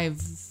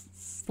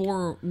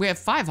we have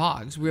 5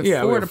 hogs. We have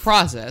Yeah, 4 we to have-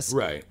 process.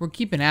 right. We're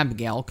keeping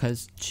Abigail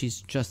because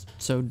she's just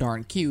so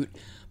darn cute.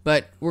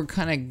 But we're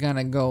kind of going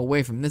to go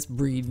away from this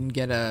breed and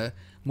get a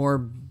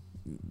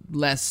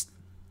less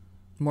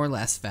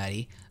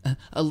fatty,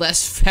 a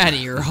less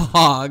fattier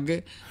hog,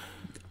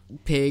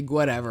 pig,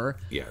 whatever.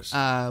 Yes.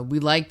 We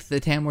liked the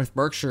Tamworth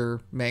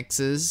Berkshire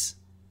mixes.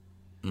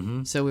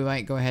 Mm-hmm. So we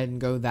might go ahead and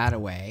go that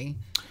away.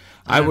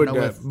 I don't would. know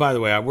with- By the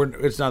way,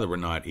 it's not that we're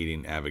not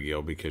eating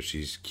Abigail because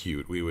she's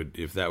cute. We would,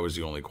 if that was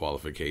the only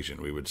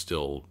qualification, we would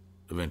still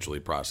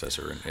eventually process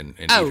her and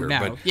Oh, eat her. no.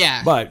 But,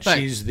 Yeah, but but-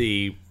 she's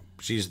the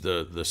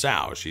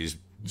sow. She's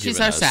She's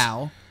given our us,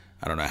 sow.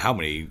 I don't know how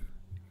many.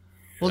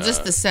 Well,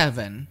 just the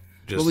 7.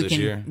 just but we this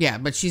can, year? Yeah,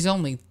 but she's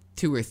only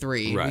 2 or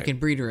 3. Right. We can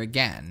breed her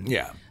again.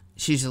 Yeah.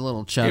 She's a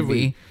little chubby.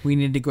 we- We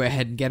need to go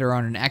ahead and get her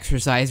on an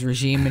exercise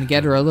regime and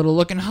get her a little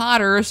looking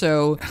hotter.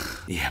 So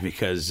Yeah,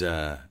 because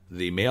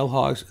the male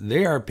hogs,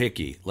 they are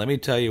picky. Let me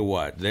tell you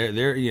what.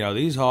 They're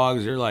these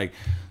hogs, they're like,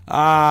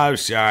 I'm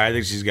sorry, I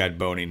think she's got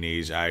bony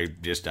knees. I'm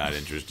just not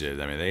interested.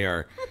 I mean, they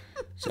are.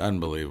 It's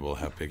unbelievable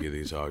how picky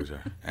these hogs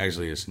are.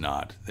 Actually, it's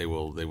not. They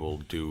will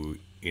do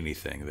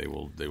anything. They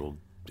will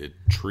a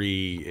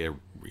tree, a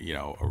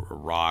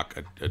rock,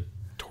 a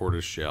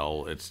tortoise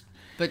shell.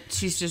 but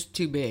she's just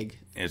too big.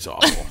 It's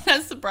awful.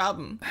 That's the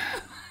problem.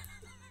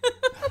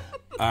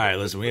 All right,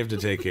 listen, we have to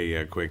take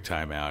a quick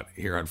time out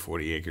here on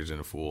 40 Acres and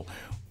a Fool.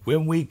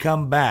 When we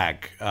come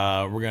back,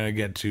 we're going to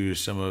get to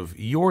some of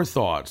your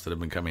thoughts that have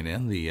been coming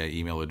in. The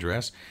email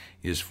address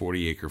is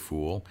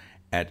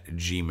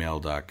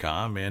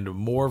 40acrefool@gmail.com, and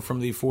more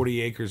from the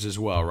 40 Acres as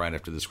well right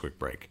after this quick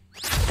break.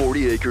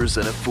 40 Acres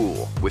and a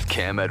Fool with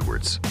Cam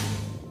Edwards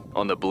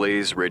on the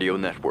Blaze Radio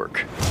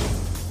Network.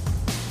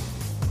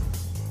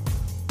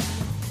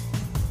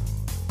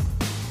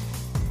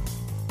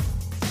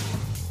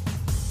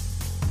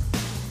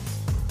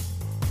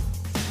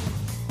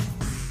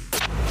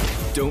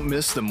 Don't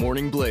miss the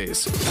Morning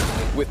Blaze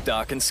with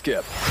Doc and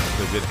Skip.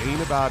 Because it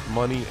ain't about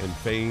money and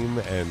fame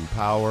and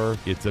power.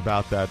 It's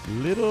about that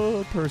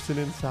little person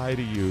inside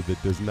of you that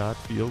does not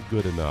feel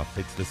good enough.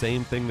 It's the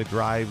same thing that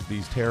drives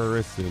these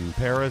terrorists in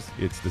Paris.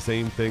 It's the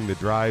same thing that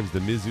drives the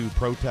Mizzou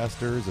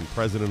protesters and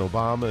President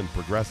Obama and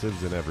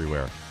progressives and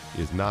everywhere,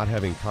 is not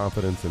having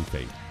confidence and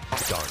faith.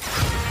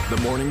 Done.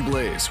 The Morning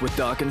Blaze with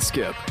Doc and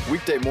Skip.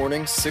 Weekday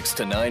mornings, 6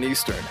 to 9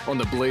 Eastern on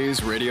the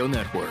Blaze Radio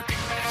Network.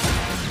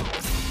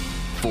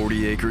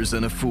 40 Acres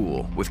and a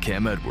Fool with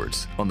Cam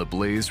Edwards on the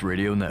Blaze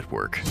Radio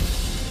Network.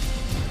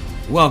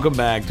 Welcome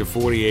back to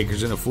 40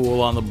 Acres and a Fool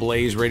on the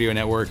Blaze Radio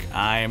Network.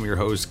 I am your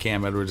host,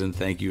 Cam Edwards, and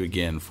thank you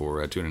again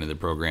for tuning into the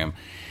program.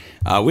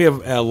 We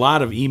have a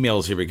lot of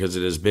emails here because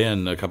it has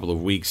been a couple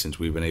of weeks since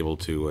we've been able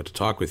to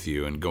talk with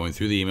you. And going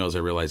through the emails, I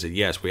realized that,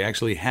 yes, we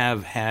actually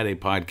have had a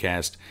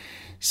podcast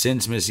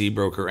since Miss E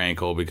broke her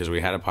ankle, because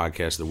we had a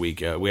podcast the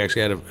week. We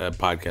actually had a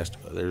podcast.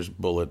 There's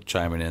Bullet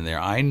chiming in there.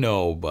 I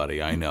know,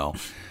 buddy, I know.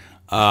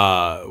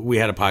 We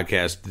had a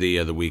podcast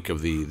the week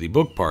of the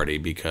book party,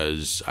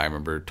 because I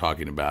remember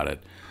talking about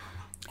it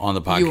on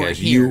the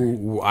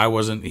podcast. I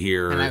wasn't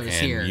here, and I was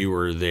here. You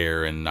were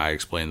there, and I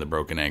explained the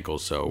broken ankle.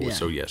 So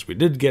yes, we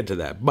did get to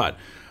that. But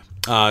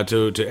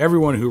to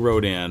everyone who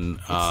wrote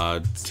in,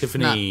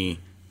 Tiffany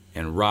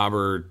and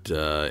Robert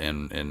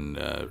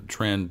and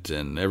Trent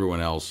and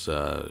everyone else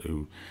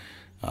who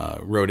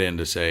wrote in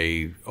to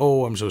say,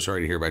 "Oh, I'm so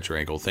sorry to hear about your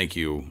ankle. Thank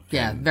you."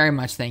 Yeah, very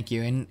much thank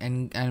you.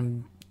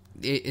 And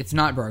it's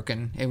not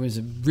broken. It was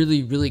a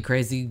really, really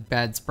crazy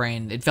bad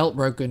sprain. It felt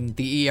broken.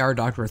 The ER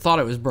doctor thought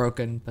it was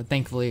broken, but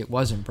thankfully it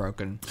wasn't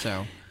broken.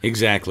 So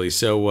exactly.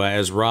 So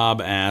as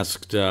Rob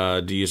asked,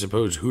 do you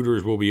suppose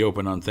Hooters will be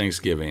open on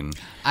Thanksgiving?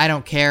 I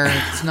don't care.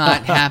 It's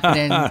not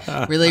happening.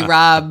 Really,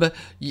 Rob?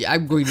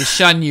 I'm going to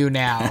shun you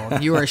now.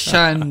 You are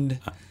shunned.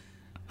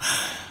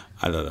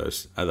 I thought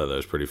that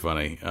was pretty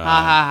funny. Ha ha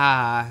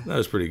ha. That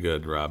was pretty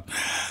good, Rob.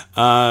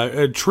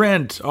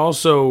 Trent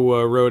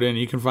also wrote in.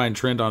 You can find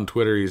Trent on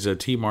Twitter. He's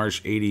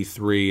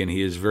tmarsh83, and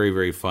he is very,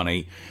 very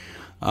funny.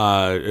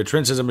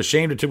 Trent says, I'm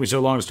ashamed it took me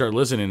so long to start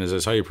listening, as I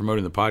saw you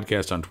promoting the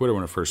podcast on Twitter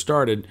when it first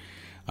started.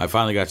 I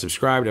finally got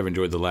subscribed. I've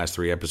enjoyed the last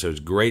 3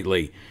 episodes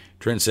greatly.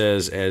 Trent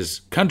says,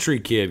 as country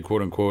kid,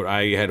 quote unquote,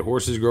 I had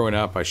horses growing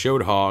up. I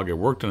showed hog. I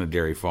worked on a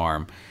dairy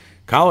farm.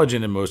 College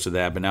into most of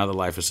that, but now that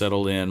life has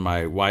settled in,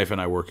 my wife and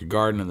I work a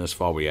garden, and this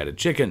fall we added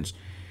chickens.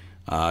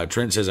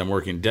 Trent says, I'm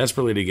working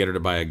desperately to get her to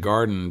buy a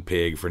garden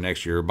pig for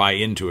next year, or buy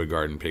into a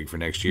garden pig for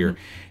next year,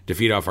 to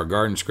feed off our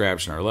garden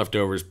scraps and our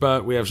leftovers,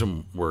 but we have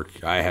some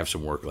work. I have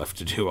some work left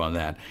to do on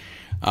that.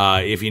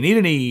 If you need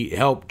any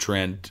help,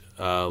 Trent,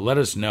 let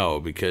us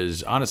know,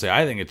 because honestly,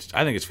 I think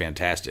it's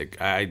fantastic.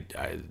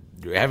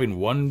 Having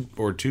 1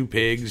 or 2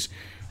 pigs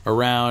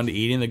around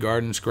eating the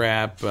garden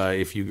scrap,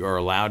 if you are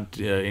allowed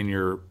in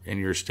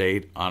your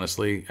state,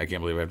 honestly, I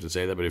can't believe I have to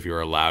say that, but if you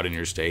are allowed in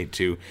your state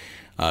to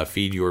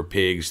feed your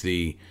pigs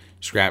the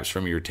scraps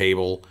from your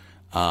table,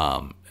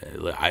 man,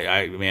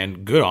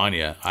 good on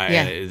you.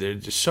 They're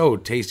just so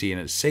tasty, and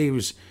it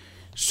saves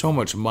so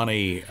much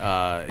money,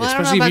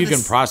 especially if you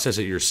can process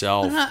it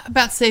yourself. I'm not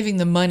about saving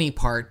the money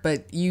part,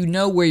 but you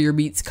know where your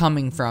meat's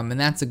coming from, and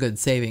that's a good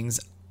savings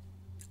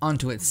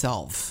onto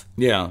itself.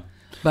 Yeah.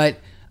 But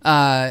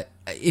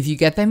if you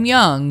get them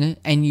young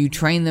and you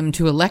train them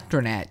to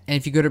Electronet, and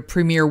if you go to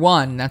Premier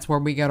One, that's where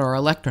we get our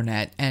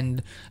Electronet.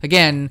 And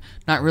again,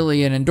 not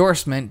really an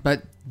endorsement,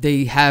 but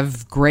they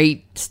have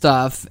great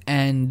stuff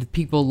and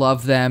people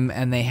love them,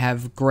 and they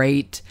have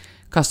great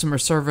customer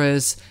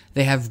service.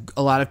 They have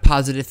a lot of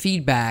positive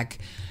feedback.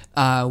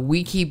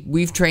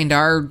 We've trained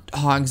our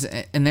hogs,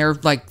 and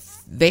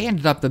they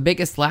ended up, the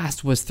biggest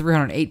last was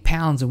 308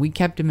 pounds, and we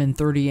kept them in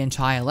 30-inch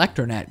high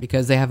Electronet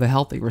because they have a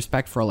healthy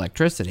respect for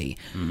electricity.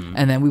 Mm-hmm.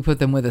 And then we put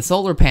them with a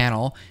solar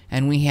panel,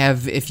 and we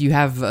have, if you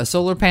have a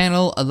solar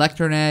panel,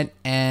 Electronet,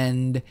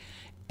 and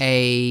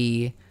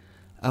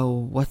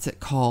what's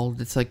it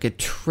called? It's like a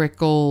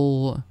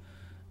trickle,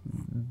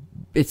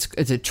 it's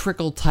a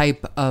trickle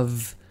type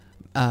of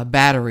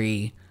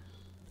battery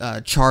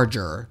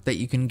charger that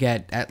you can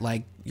get at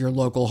like your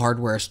local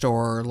hardware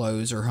store,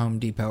 Lowe's or Home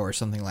Depot or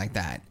something like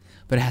that.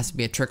 But it has to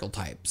be a trickle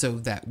type, so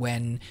that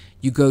when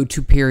you go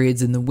to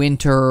periods in the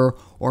winter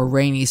or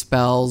rainy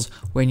spells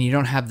when you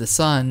don't have the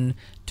sun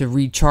to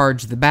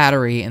recharge the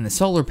battery in the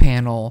solar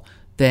panel,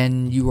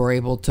 then you are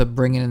able to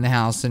bring it in the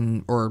house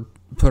or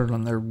put it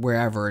on there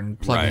wherever and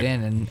plug it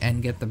in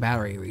and get the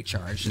battery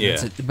recharged. Yeah.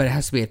 But it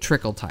has to be a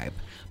trickle type.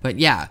 But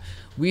yeah,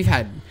 we've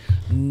had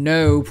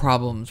no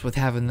problems with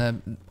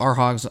having our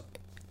hogs,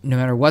 no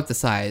matter what the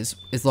size,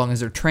 as long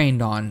as they're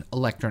trained on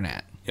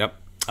Electronet. Yep.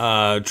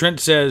 Trent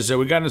says,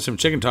 we got into some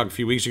chicken talk a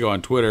few weeks ago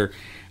on Twitter.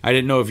 I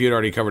didn't know if you had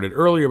already covered it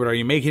earlier, but are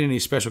you making any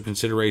special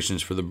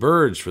considerations for the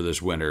birds for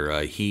this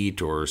winter?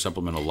 Heat or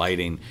supplemental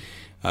lighting?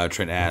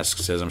 Trent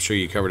asks, says, I'm sure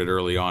you covered it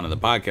early on in the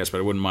podcast, but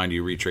I wouldn't mind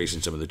you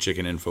retracing some of the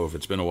chicken info if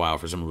it's been a while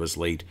for some of us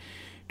late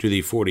to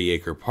the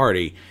 40-acre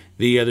party.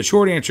 The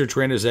short answer,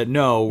 Trent, is that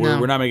no,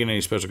 we're not making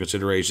any special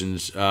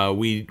considerations.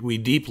 We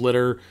deep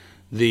litter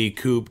the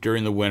coop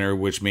during the winter,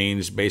 which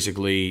means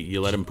basically you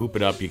let them poop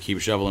it up, you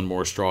keep shoveling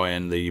more straw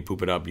in, you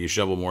poop it up, you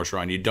shovel more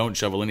straw in, you don't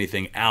shovel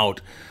anything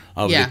out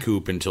of the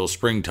coop until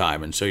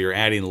springtime. And so you're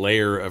adding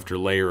layer after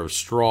layer of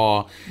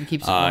straw,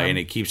 and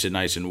it keeps it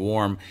nice and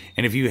warm.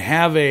 And if you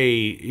have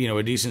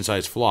a decent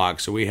sized flock,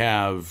 so we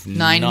have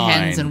nine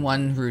hens and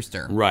one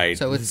rooster. Right.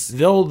 So it's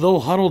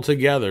they'll huddle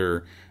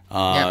together.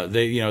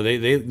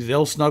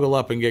 They'll snuggle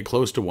up and get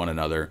close to one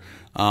another.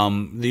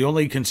 The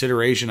only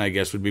consideration, I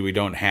guess, would be we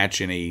don't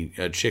hatch any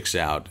chicks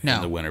out in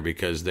the winter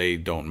because they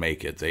don't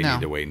make it. They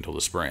need to wait until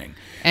the spring.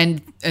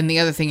 And the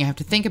other thing you have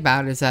to think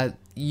about is that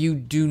you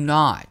do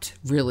not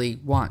really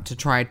want to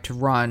try to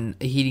run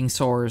a heating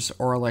source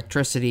or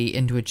electricity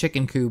into a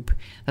chicken coop.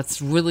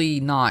 That's really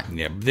not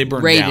they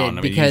burn rated down. I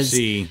mean, because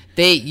you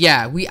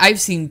see... I've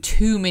seen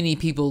too many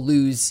people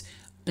lose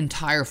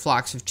entire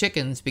flocks of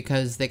chickens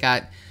because they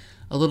got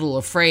a little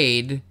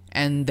afraid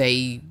and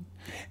they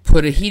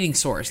put a heating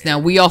source. Now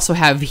we also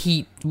have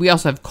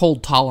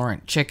cold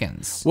tolerant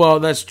chickens. Well,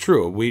 that's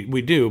true.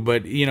 We do,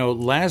 but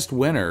last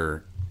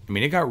winter, I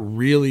mean, it got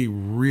really,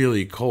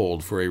 really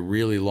cold for a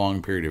really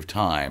long period of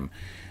time.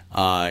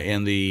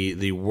 And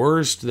the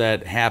worst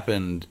that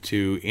happened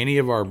to any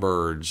of our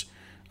birds,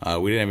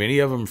 we didn't have any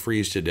of them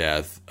freeze to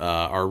death.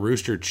 Our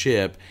rooster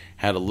Chip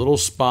had a little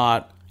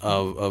spot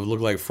of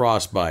looked like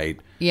frostbite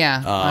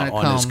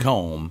on his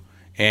comb.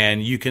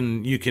 And you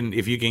can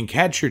if you can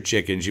catch your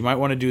chickens, you might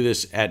want to do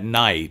this at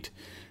night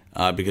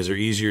because they're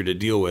easier to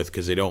deal with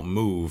because they don't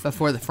move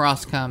before the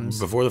frost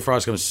comes.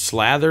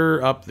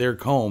 Slather up their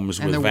combs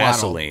and with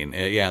Vaseline.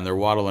 And their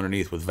wattle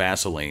underneath with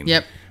Vaseline.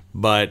 Yep.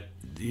 But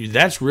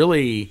that's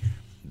really,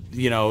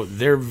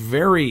 they're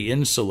very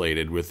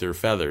insulated with their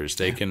feathers.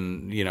 They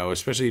can,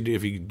 especially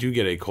if you do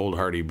get a cold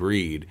hardy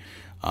breed.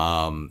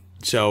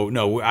 So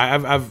no,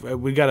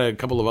 we got a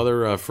couple of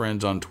other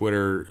friends on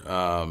Twitter.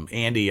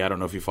 Andy, I don't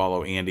know if you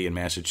follow Andy in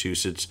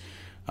Massachusetts,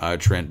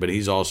 Trent, but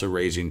he's also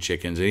raising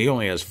chickens, and he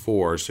only has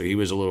 4, so he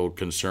was a little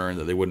concerned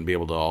that they wouldn't be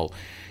able to all,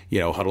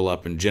 huddle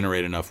up and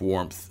generate enough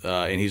warmth.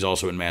 And he's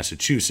also in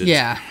Massachusetts,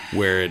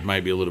 where it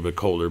might be a little bit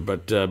colder.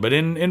 But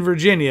in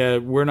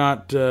Virginia, we're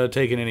not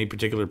taking any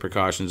particular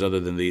precautions other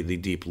than the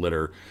deep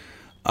litter.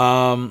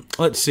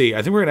 Let's see.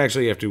 I think we're gonna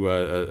actually have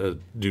to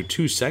do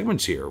 2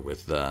 segments here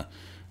with.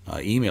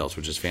 Emails,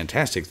 which is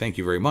fantastic. Thank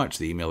you very much.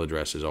 The email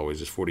address, as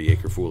always, is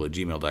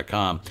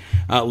 40acrefool@gmail.com.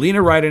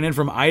 Lena writing in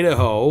from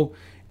Idaho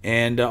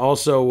and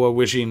also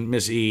wishing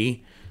Miss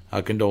E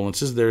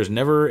condolences. There's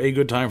never a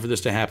good time for this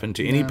to happen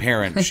to any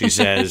parent, she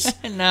says.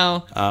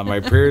 No.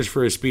 My prayers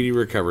for a speedy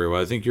recovery.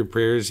 Well, I think your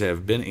prayers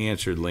have been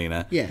answered,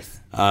 Lena.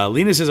 Yes.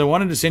 Lena says, I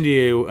wanted to send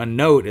you a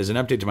note as an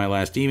update to my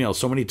last email.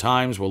 So many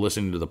times while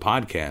listening to the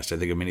podcast, I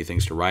think of many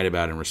things to write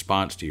about in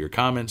response to your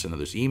comments and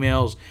others'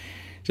 emails.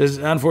 Says,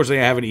 unfortunately,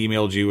 I haven't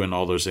emailed you, and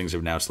all those things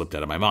have now slipped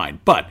out of my mind.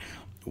 But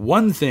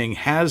one thing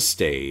has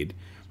stayed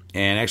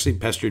and actually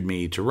pestered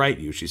me to write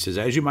you. She says,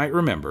 as you might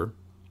remember,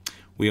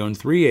 we own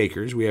 3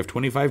 acres. We have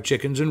 25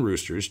 chickens and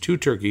roosters, 2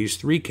 turkeys,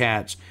 3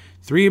 cats,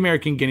 3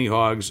 American guinea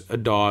hogs, a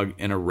dog,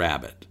 and a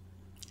rabbit.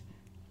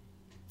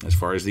 As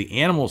far as the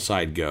animal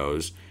side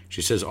goes,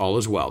 she says all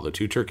is well. The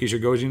 2 turkeys are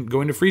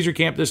going to freezer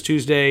camp this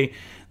Tuesday.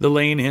 The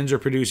laying hens are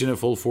producing at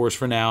full force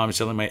for now. I'm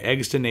selling my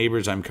eggs to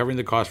neighbors. I'm covering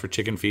the cost for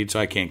chicken feed, so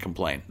I can't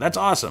complain. That's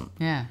awesome.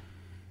 Yeah.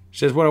 She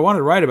says, what I wanted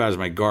to write about is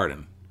my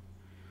garden.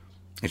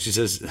 And she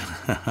says,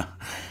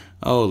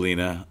 oh,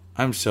 Lena,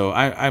 I'm so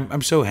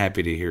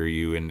happy to hear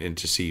you and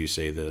to see you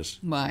say this.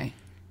 Why?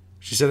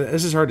 She said,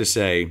 this is hard to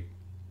say.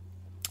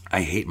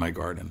 I hate my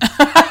garden.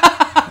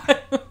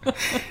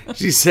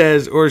 She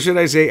says, or should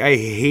I say, I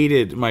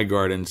hated my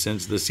garden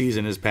since the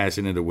season is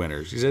passing into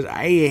winter. She says,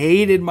 I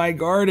hated my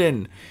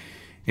garden.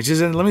 And she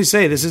said, let me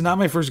say, this is not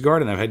my first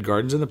garden. I've had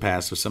gardens in the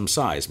past of some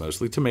size,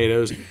 mostly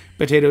tomatoes,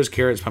 potatoes,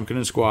 carrots, pumpkin,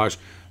 and squash.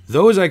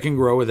 Those I can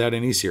grow without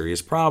any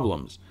serious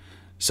problems.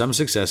 Some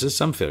successes,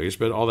 some failures,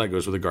 but all that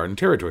goes with the garden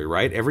territory,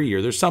 right? Every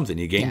year there's something.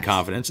 You gain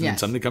confidence, and then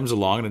something comes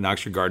along and it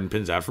knocks your garden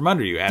pins out from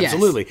under you.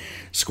 Absolutely. Yes.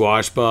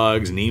 Squash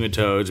bugs,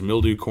 nematodes,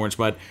 mildew, corn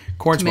smut,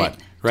 right?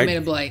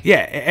 Tomato blight.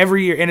 Yeah,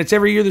 every year. And it's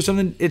every year there's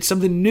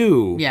something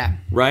new. Yeah.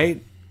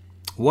 Right?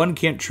 One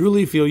can't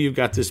truly feel you've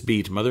got this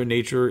beat. Mother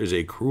Nature is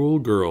a cruel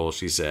girl,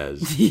 she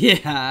says.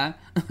 Yeah.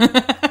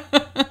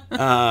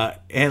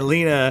 And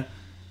Lena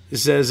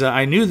says,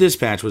 I knew this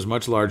patch was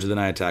much larger than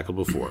I had tackled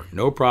before.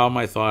 No problem,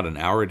 I thought an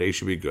hour a day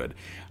should be good.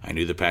 I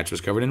knew the patch was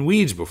covered in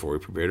weeds before we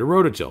prepared a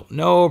rototill.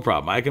 No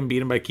problem, I can beat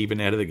them by keeping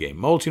ahead of the game.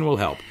 Mulching will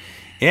help.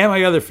 And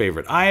my other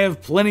favorite, I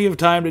have plenty of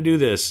time to do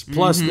this.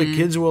 Plus, the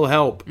kids will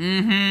help.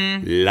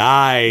 Mm-hmm.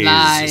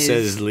 Lies,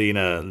 says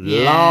Lena.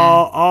 Yeah.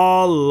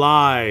 All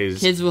lies.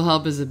 Kids will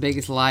help is the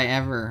biggest lie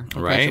ever,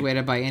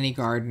 perpetuated by any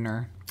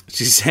gardener.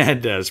 She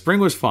said,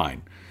 spring was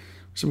fine.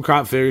 Some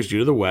crop failures due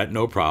to the wet,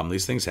 no problem.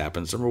 These things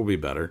happen. Summer will be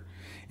better.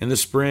 In the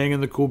spring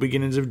and the cool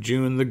beginnings of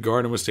June, the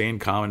garden was staying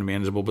calm and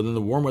manageable, but then the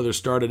warm weather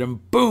started,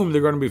 and boom, the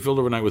garden would be filled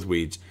overnight with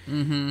weeds.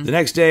 Mm-hmm. The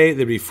next day,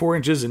 there'd be 4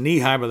 inches and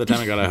knee-high by the time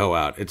I got a hoe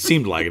out. It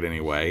seemed like it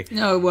anyway.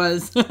 No, it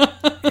was.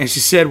 And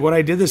she said, what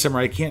I did this summer,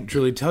 I can't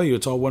truly tell you.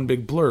 It's all one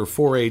big blur.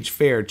 4-H,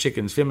 fair,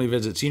 chickens, family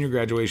visits, senior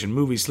graduation,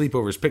 movies,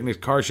 sleepovers, picnics,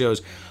 car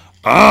shows.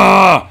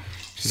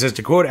 She says,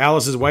 to quote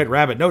Alice's White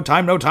Rabbit, no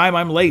time,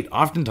 I'm late.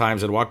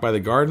 Oftentimes, I'd walk by the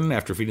garden.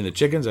 After feeding the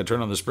chickens, I'd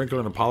turn on the sprinkler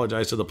and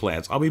apologize to the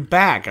plants. I'll be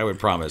back, I would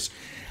promise.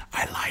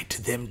 I lied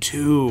to them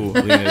too,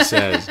 Lena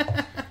says.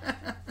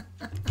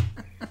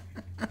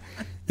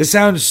 This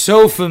sounds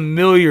so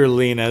familiar,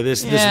 Lena.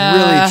 This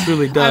really,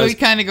 truly does. I would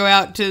kind of go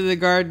out to the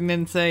garden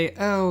and say,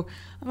 oh,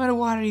 I'm going to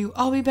water you.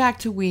 I'll be back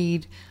to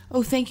weed.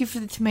 Oh, thank you for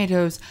the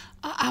tomatoes.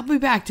 I'll be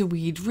back to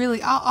weed.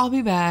 Really, I'll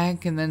be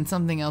back. And then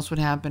something else would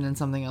happen and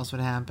something else would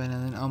happen.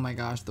 And then, oh my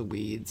gosh, the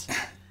weeds.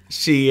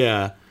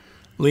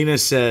 Lena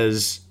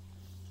says,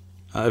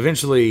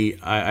 eventually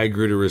I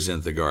grew to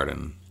resent the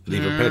garden. The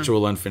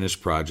perpetual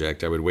unfinished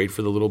project. I would wait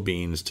for the little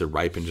beans to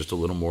ripen just a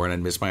little more, and I'd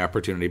miss my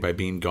opportunity by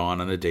being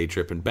gone on a day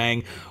trip, and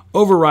bang,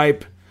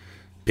 overripe.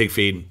 Pig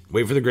feed.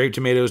 Wait for the grape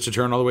tomatoes to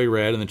turn all the way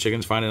red, and the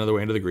chickens find another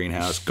way into the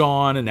greenhouse.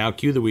 Gone, and now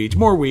cue the weeds.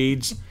 More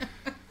weeds.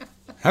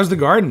 How's the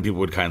garden, people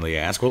would kindly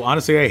ask. Well,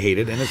 honestly, I hate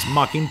it, and its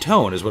mocking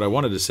tone is what I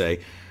wanted to say.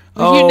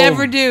 You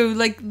never do.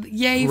 Like,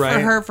 yay for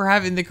her for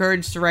having the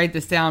courage to write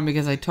this down,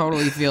 because I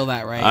totally feel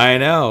that, right? I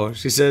know.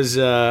 She says,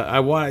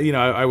 I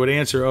would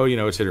answer,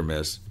 it's hit or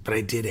miss. But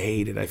I did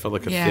hate it. I felt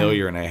like a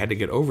failure, and I had to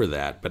get over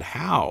that. But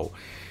how?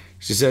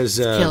 She says...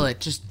 kill it.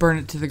 Just burn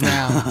it to the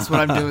ground. That's what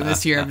I'm doing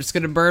this year. I'm just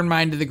going to burn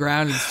mine to the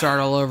ground and start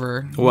all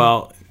over.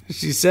 Well,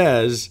 she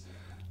says,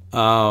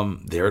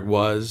 there it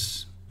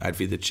was. I'd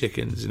feed the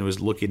chickens, and it was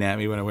looking at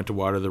me when I went to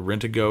water the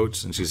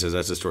rent-a-goats. And she says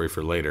that's a story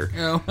for later.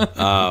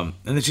 Oh.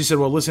 And then she said,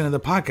 well, listen to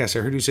the podcast.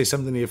 I heard you say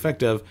something to the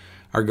effect of,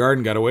 our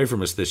garden got away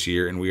from us this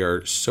year, and we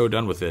are so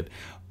done with it.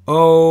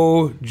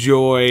 Oh,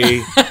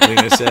 joy,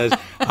 Lena says.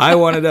 I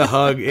wanted to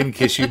hug and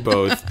kiss you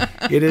both.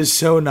 It is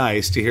so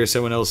nice to hear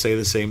someone else say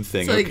the same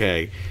thing. Like,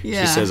 okay.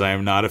 Yeah. She says, I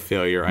am not a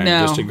failure. I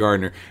am just a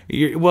gardener.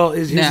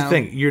 Here's the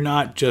thing. You're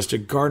not just a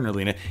gardener,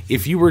 Lena.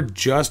 If you were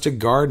just a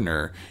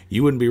gardener,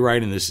 you wouldn't be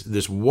writing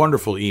this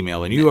wonderful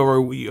email.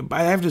 And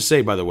I have to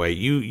say, by the way,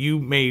 you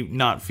may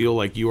not feel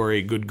like you are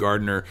a good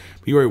gardener,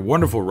 but you are a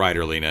wonderful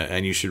writer, Lena.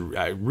 And you should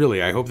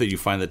I hope that you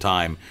find the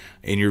time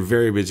in your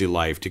very busy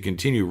life to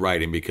continue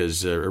writing,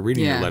 because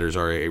reading your letters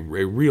are a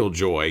real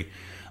joy.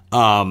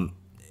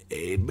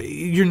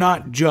 You're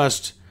not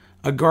just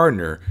a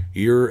gardener.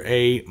 You're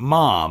a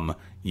mom.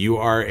 You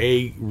are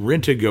a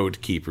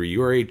rent-a-goat keeper.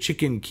 You are a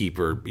chicken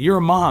keeper. You're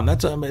a mom.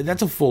 That's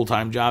a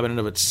full-time job in and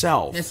of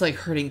itself. It's like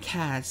herding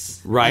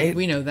cats, right? Like,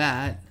 we know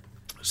that.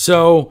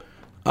 So,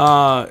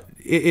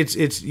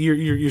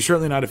 you're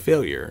certainly not a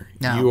failure.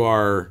 No. You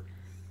are.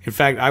 In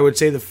fact, I would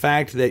say the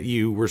fact that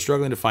you were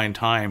struggling to find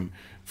time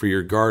for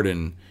your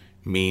garden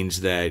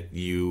means that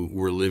you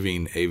were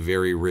living a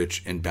very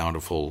rich and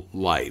bountiful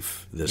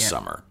life this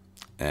summer.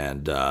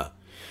 And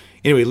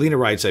anyway, Lena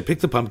writes, I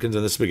picked the pumpkins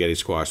and the spaghetti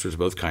squash, which was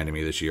both kind to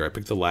me this year. I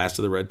picked the last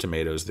of the red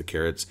tomatoes, the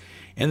carrots,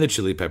 and the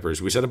chili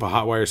peppers. We set up a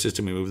hot wire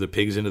system. We moved the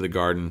pigs into the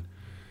garden.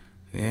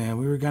 Yeah,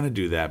 we were going to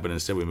do that, but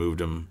instead we moved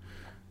them.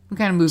 We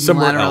kind of moved them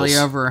laterally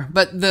over.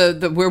 But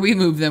the where we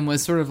moved them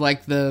was sort of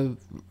like the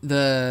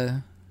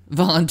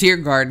volunteer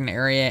garden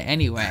area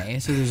anyway,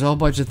 so there's a whole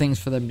bunch of things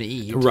for them to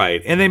eat.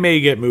 Right, and they may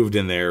get moved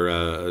in there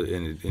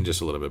in just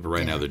a little bit, but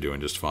right now they're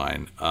doing just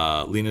fine.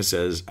 Lena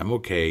says, I'm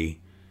okay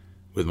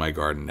with my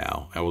garden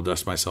now. I will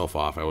dust myself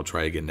off. I will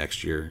try again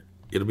next year.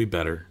 It'll be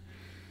better.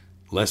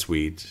 Less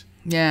weeds.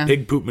 Yeah.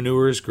 Pig poop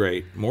manure is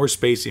great. More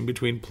spacing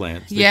between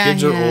plants. The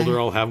kids are older.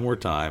 I'll have more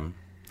time.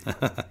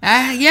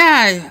 I'm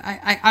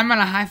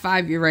gonna high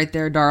five you right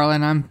there,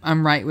 darling.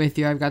 I'm right with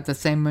you. I've got the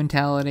same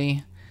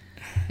mentality.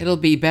 It'll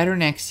be better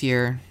next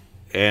year.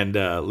 And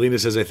Lena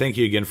says, I thank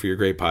you again for your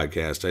great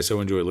podcast. I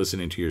so enjoy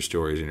listening to your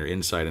stories and your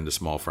insight into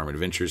small farm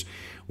adventures.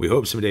 We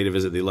hope someday to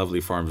visit the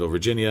lovely Farmville,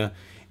 Virginia,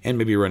 and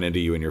maybe run into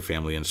you and your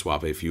family and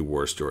swap a few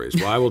war stories.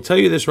 Well, I will tell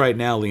you this right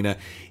now, Lena.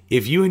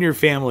 If you and your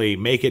family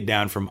make it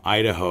down from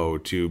Idaho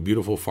to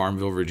beautiful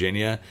Farmville,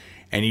 Virginia,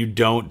 and you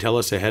don't tell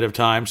us ahead of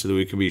time so that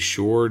we can be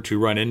sure to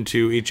run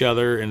into each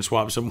other and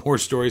swap some more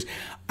stories,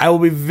 I will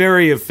be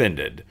very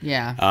offended.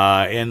 Yeah.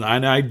 And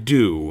I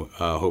do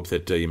hope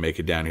that you make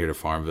it down here to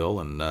Farmville,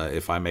 and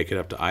if I make it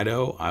up to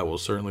Idaho, I will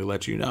certainly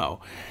let you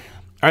know.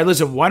 All right,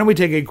 listen, why don't we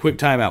take a quick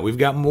time out? We've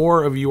got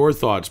more of your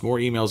thoughts, more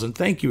emails, and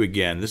thank you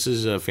again. This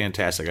is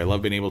fantastic. I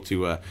love being able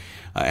to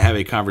have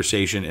a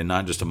conversation and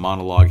not just a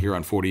monologue here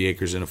on 40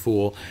 Acres and a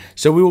Fool.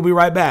 So we will be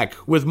right back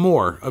with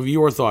more of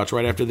your thoughts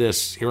right after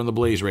this here on the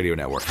Blaze Radio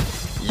Network.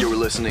 You're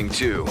listening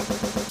to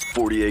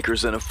 40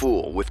 Acres and a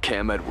Fool with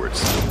Cam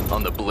Edwards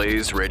on the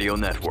Blaze Radio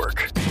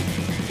Network.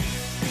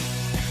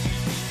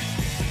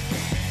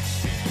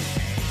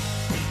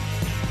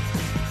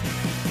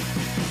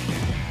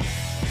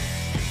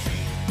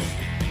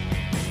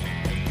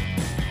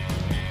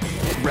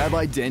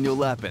 Rabbi Daniel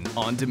Lapin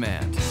on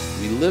demand.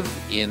 We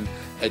live in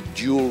a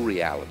dual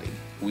reality.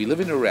 We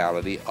live in a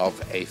reality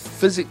of a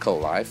physical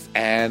life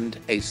and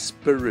a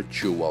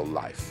spiritual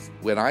life.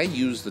 When I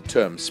use the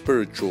term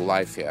spiritual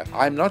life here,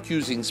 I'm not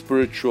using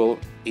spiritual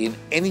in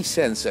any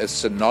sense as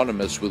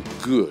synonymous with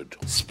good.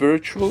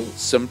 Spiritual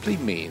simply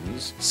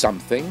means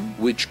something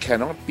which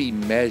cannot be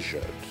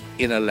measured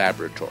in a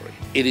laboratory.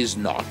 It is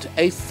not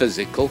a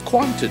physical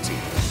quantity.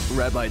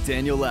 Rabbi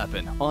Daniel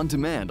Lappin, on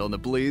demand on the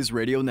Blaze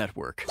Radio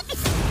Network.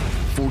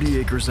 40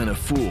 Acres and a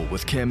Fool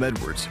with Cam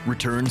Edwards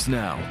returns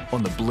now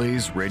on the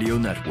Blaze Radio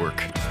Network.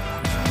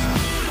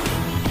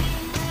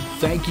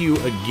 Thank you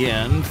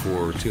again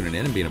for tuning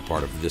in and being a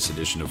part of this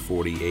edition of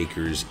 40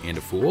 Acres and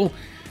a Fool.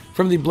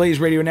 From the Blaze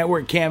Radio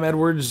Network, Cam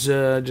Edwards,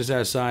 just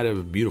outside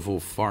of beautiful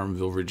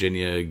Farmville,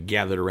 Virginia,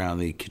 gathered around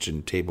the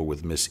kitchen table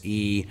with Miss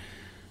E.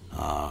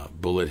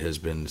 Bullet has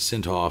been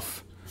sent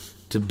off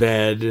to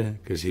bed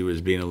because he was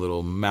being a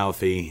little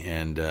mouthy,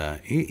 and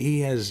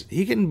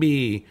he can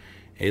be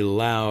a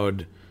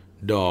loud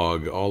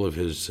dog, all of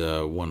his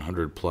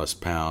 100 plus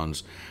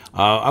pounds.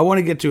 I want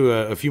to get to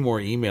a few more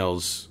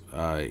emails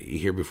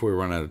here before we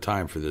run out of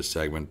time for this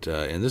segment,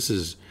 and this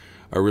is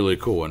a really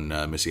cool one,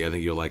 Missy. I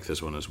think you'll like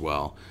this one as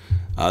well.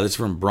 This is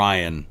from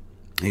Brian.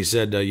 He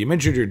said, you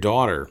mentioned your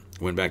daughter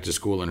went back to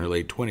school in her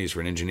late 20s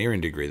for an engineering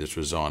degree. This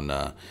was on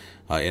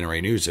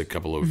NRA News a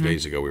couple of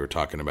days ago. We were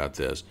talking about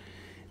this.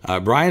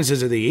 Brian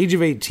says, at the age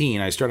of 18,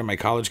 I started my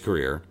college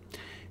career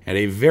at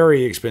a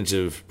very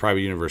expensive private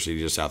university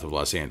just south of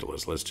Los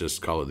Angeles. Let's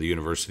just call it the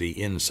University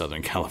in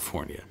Southern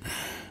California.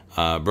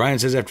 Brian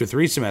says, after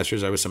 3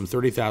 semesters, I was some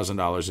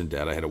 $30,000 in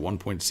debt. I had a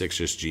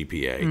 1.6-ish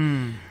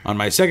GPA. On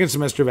my second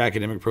semester of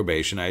academic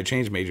probation, I had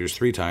changed majors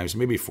 3 times,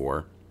 maybe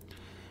 4.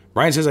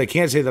 Brian says, I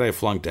can't say that I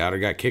flunked out or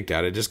got kicked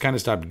out. I just kind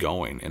of stopped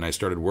going, and I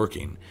started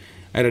working.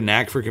 I had a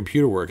knack for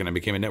computer work, and I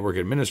became a network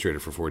administrator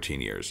for 14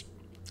 years.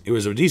 It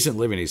was a decent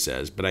living, he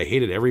says, but I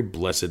hated every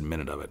blessed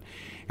minute of it.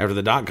 After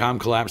the dot-com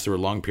collapse, there were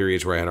long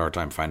periods where I had a hard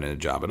time finding a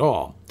job at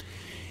all.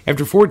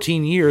 After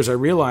 14 years, I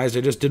realized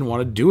I just didn't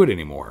want to do it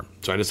anymore,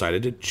 so I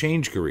decided to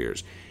change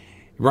careers.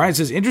 Brian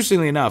says,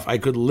 interestingly enough, I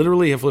could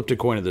literally have flipped a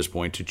coin at this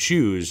point to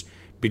choose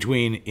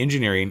between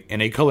engineering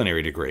and a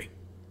culinary degree.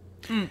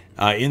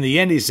 In the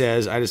end, he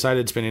says, I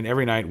decided spending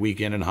every night,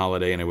 weekend, and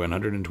holiday in a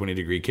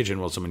 120-degree kitchen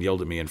while someone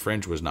yelled at me in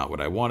French was not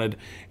what I wanted,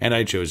 and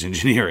I chose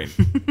engineering.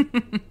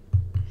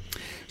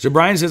 So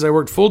Brian says, I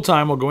worked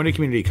full-time while going to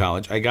community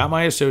college. I got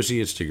my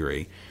associate's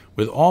degree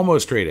with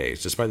almost straight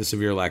A's, despite the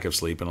severe lack of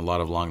sleep and a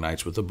lot of long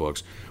nights with the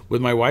books.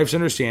 With my wife's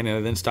understanding,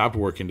 I then stopped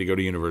working to go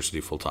to university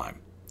full-time.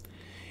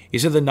 He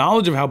said the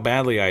knowledge of how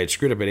badly I had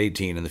screwed up at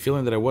 18 and the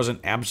feeling that I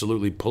wasn't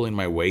absolutely pulling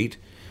my weight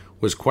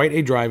was quite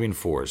a driving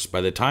force.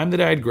 By the time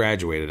that I had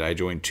graduated, I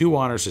joined 2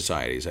 honor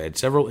societies. I had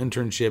several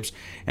internships,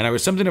 and I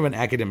was something of an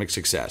academic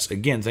success.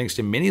 Again, thanks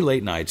to many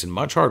late nights and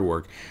much hard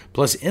work,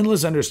 plus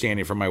endless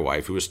understanding from my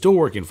wife, who was still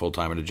working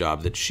full-time at a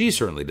job that she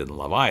certainly didn't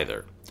love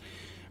either.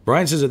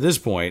 Brian says, at this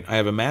point, I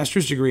have a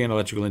master's degree in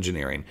electrical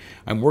engineering.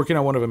 I'm working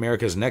on one of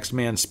America's next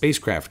manned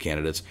spacecraft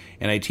candidates,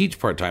 and I teach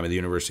part-time at the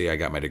university I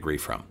got my degree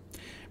from.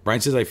 Brian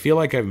says, I feel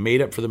like I've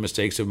made up for the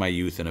mistakes of my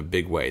youth in a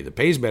big way. The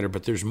pay's better,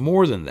 but there's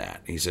more than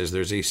that. He says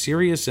there's a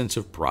serious sense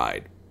of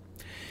pride.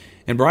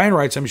 And Brian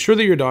writes, I'm sure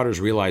that your daughters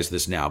realize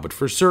this now, but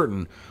for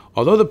certain,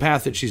 although the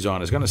path that she's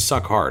on is going to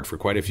suck hard for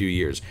quite a few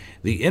years,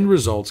 the end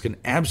results can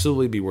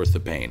absolutely be worth the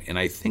pain. And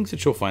I think that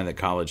she'll find that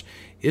college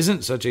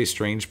isn't such a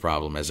strange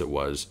problem as it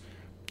was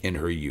in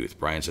her youth.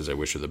 Brian says, I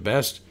wish her the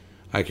best.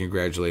 I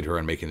congratulate her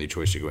on making the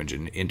choice to go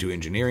into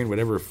engineering,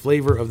 whatever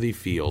flavor of the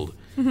field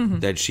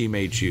that she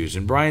may choose.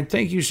 And Brian,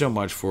 thank you so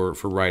much for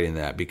writing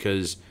that,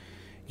 because,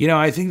 you know,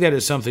 I think that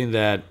is something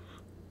that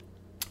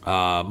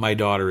my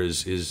daughter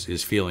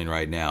is feeling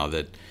right now,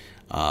 that,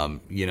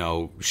 you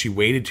know, she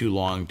waited too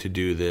long to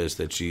do this,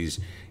 that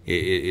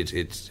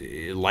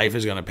life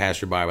is going to pass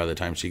her by the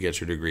time she gets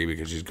her degree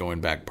because she's going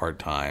back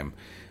part-time.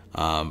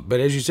 But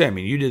as you say, I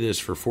mean, you did this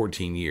for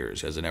 14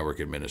 years as a network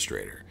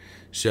administrator.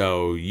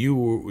 So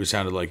it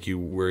sounded like you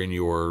were in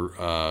your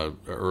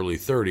early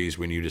 30s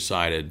when you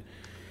decided,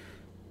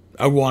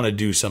 I want to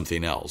do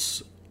something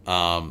else.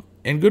 And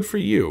good for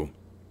you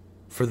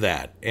for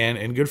that.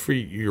 And good for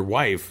your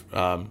wife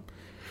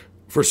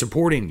for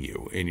supporting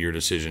you in your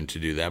decision to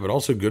do that. But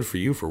also good for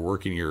you for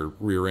working your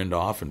rear end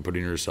off and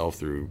putting yourself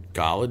through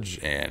college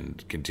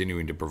and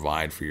continuing to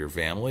provide for your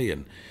family.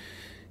 And,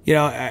 you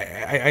know,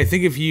 I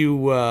think if you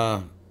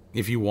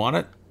want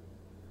it,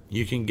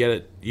 you can get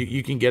it.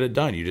 You can get it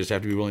done. You just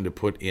have to be willing to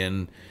put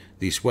in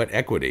the sweat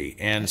equity.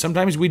 And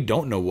sometimes we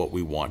don't know what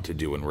we want to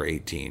do when we're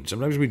 18.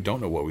 Sometimes we don't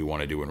know what we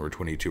want to do when we're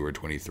 22 or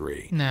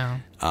 23. No.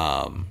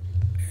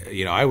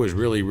 You know, I was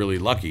really, really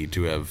lucky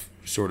to have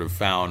sort of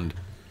found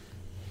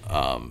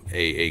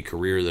a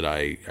career that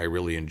I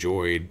really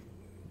enjoyed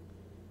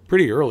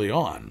pretty early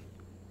on.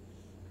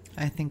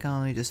 I think I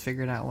only just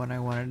figured out what I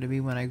wanted to be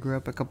when I grew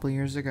up a couple of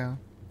years ago.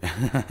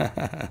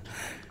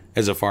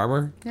 As a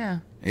farmer? Yeah.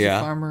 As a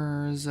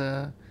farmer, as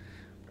a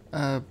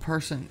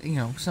person, you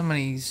know,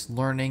 somebody's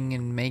learning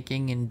and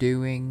making and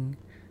doing.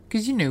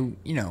 Because, you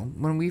know,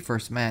 when we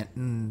first met,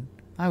 and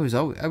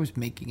I was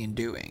making and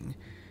doing.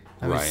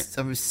 I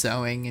was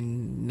sewing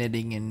and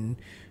knitting and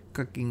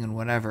cooking and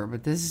whatever,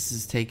 but this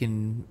is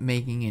taken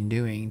making and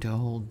doing to a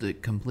whole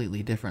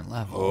completely different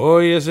level. Oh,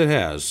 yes, it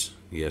has.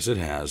 Yes, it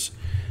has.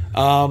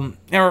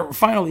 Our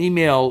final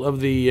email of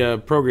the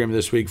program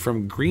this week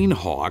from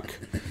Greenhawk,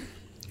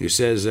 who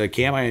says,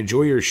 Cam, I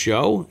enjoy your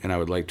show, and I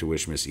would like to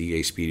wish Miss E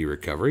a speedy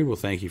recovery. Well,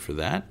 thank you for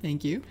that.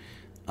 Thank you.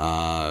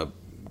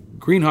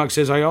 Greenhawk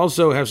says, I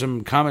also have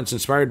some comments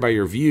inspired by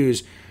your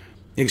views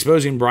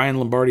exposing Brian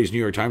Lombardi's New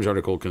York Times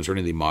article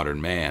concerning the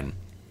modern man.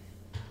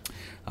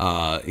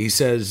 He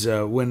says,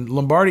 when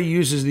Lombardi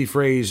uses the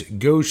phrase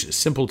gauche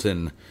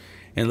simpleton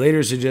and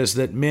later suggests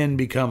that men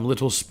become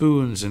little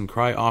spoons and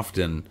cry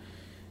often,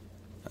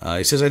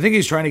 he says, I think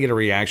he's trying to get a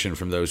reaction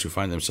from those who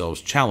find themselves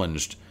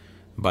challenged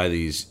by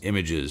these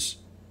images.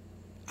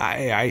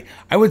 I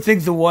would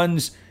think the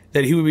ones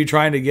that he would be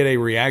trying to get a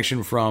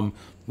reaction from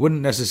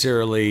wouldn't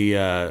necessarily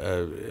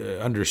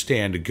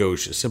understand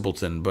gauche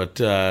simpleton, but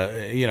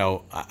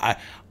I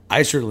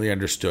certainly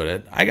understood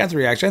it. I got the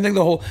reaction. I think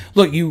the whole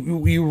look.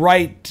 You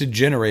write to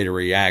generate a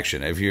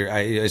reaction. If you're,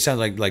 it sounds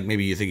like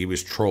maybe you think he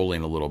was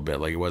trolling a little bit,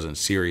 like he wasn't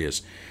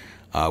serious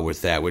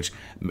with that. Which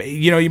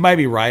you might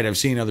be right. I've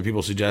seen other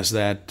people suggest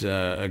that.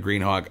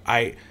 Greenhawk.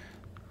 I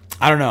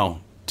don't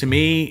know. To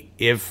me,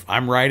 if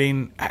I'm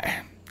writing,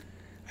 I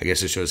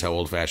guess it shows how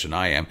old-fashioned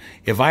I am.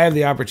 If I have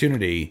the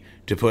opportunity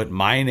to put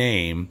my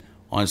name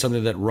on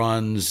something that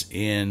runs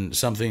in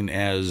something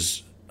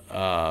as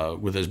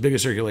with as big a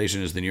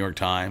circulation as the New York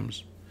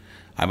Times,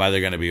 I'm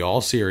either going to be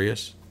all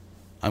serious,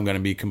 I'm going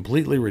to be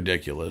completely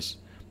ridiculous,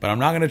 but I'm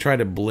not going to try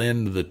to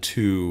blend the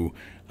two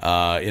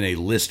in a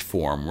list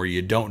form where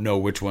you don't know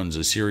which one's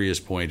a serious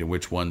point and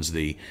which one's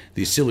the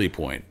silly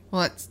point.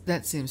 Well,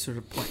 that seems sort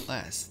of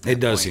pointless. It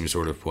does seem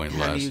sort of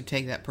pointless. How do you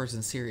take that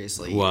person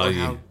seriously? Well,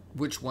 or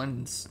which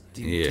ones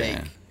do you take?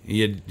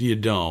 You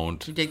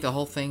don't. You take the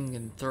whole thing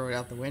and throw it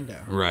out the window.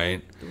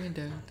 Right. The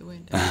window.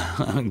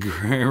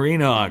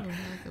 Greenhawk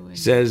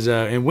says,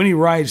 and when he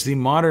writes, the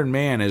modern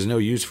man has no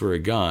use for a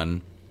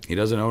gun. He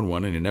doesn't own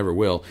one, and he never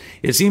will.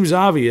 It seems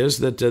obvious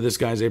that this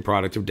guy's a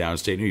product of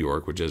downstate New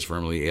York, which has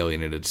firmly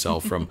alienated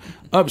itself from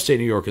upstate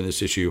New York in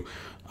this issue.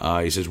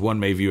 He says, one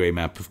may view a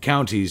map of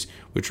counties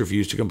which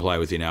refuse to comply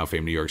with the now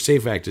famed New York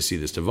SAFE Act to see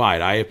this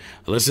divide. I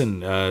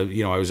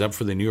was up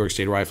for the New York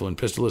State Rifle and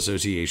Pistol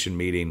Association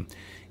meeting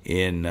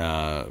in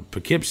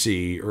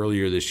Poughkeepsie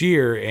earlier this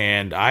year,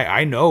 and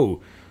I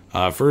know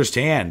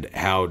firsthand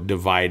how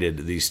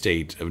divided the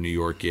state of New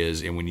York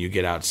is, and when you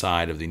get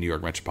outside of the New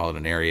York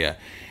metropolitan area,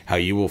 how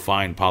you will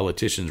find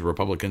politicians,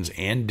 Republicans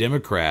and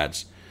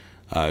Democrats,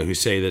 who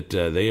say that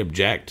they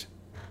object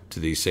to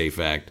the SAFE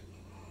Act.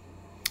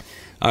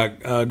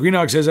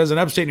 Greenhawk says, as an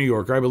upstate New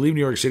Yorker, I believe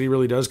New York City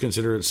really does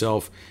consider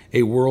itself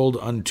a world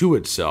unto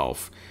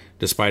itself.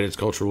 Despite its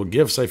cultural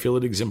gifts, I feel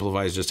it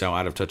exemplifies just how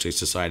out of touch a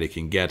society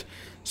can get,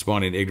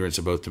 spawning ignorance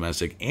of both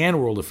domestic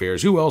and world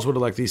affairs. Who else would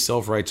elect the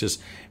self-righteous,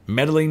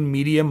 meddling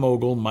media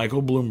mogul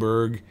Michael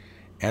Bloomberg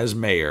as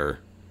mayor?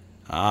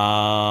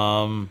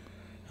 I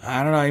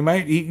don't know. He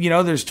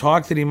might. There's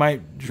talk that he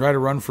might try to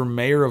run for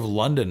mayor of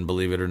London.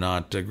 Believe it or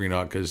not,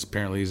 Greenhawk, because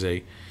apparently he's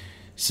a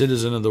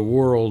citizen of the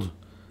world.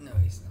 No,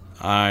 he's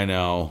not. I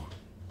know.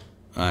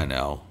 And I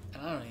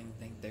don't even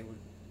think they would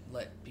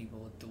let people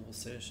with dual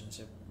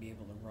citizenship be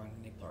able to run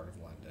any part of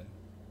London.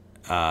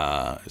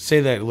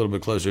 Say that a little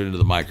bit closer into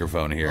the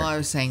microphone here. Well, I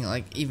was saying,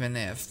 even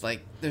if,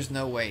 there's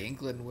no way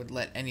England would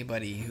let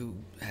anybody who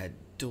had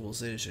dual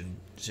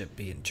citizenship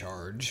be in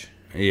charge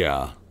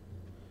Yeah.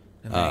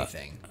 of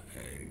anything.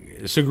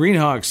 So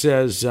Greenhawk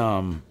says,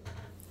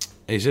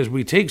 he says,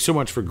 we take so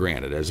much for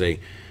granted. As a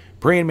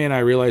praying man, I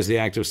realize the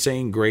act of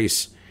saying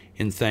grace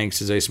in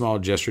thanks is a small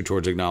gesture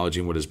towards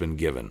acknowledging what has been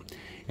given.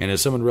 And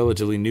as someone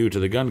relatively new to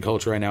the gun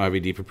culture, I now have a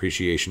deep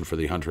appreciation for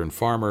the hunter and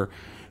farmer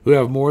who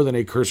have more than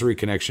a cursory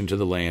connection to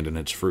the land and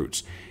its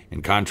fruits.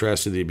 In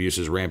contrast to the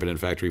abuses rampant in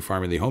factory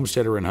farming, the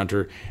homesteader and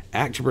hunter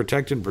act to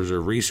protect and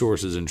preserve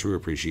resources in true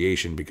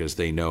appreciation because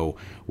they know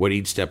what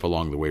each step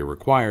along the way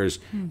requires,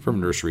 from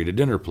nursery to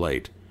dinner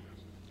plate.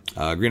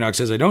 Greenhawk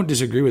says, I don't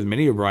disagree with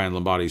many of Brian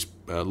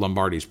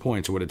Lombardi's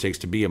points of what it takes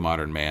to be a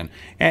modern man.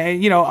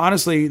 And,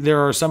 honestly,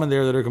 there are some in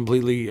there that are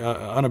completely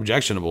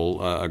unobjectionable,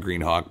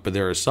 Greenhawk, but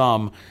there are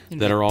some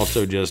that are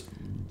also just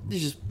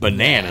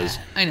bananas.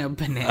 I know,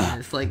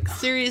 bananas.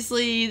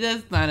 Seriously,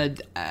 that's not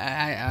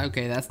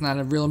that's not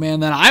a real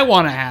man that I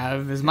want to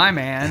have as my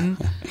man.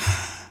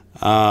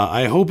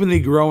 I hope in the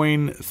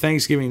growing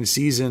Thanksgiving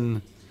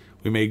season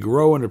we may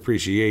grow in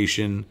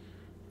appreciation.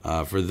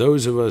 For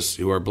those of us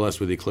who are blessed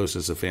with the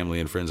closeness of family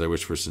and friends, I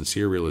wish for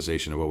sincere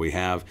realization of what we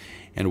have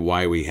and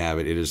why we have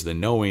it. It is the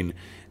knowing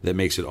that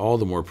makes it all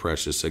the more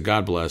precious.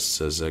 God bless,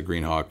 says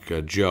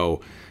Greenhawk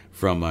Joe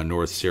from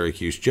North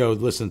Syracuse. Joe,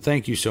 listen,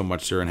 thank you so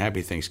much, sir, and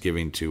happy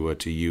Thanksgiving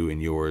to you and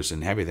yours,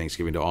 and happy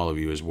Thanksgiving to all of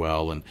you as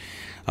well. And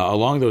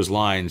along those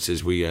lines,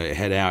 as we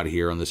head out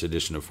here on this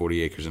edition of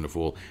 40 Acres and a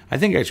Fool, I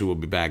think actually we'll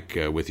be back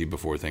with you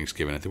before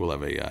Thanksgiving. I think we'll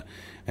have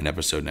an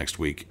episode next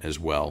week as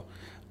well.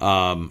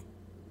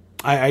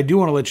 I do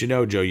want to let you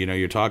know, Joe,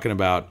 you're talking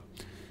about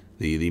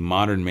the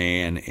modern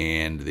man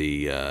and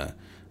the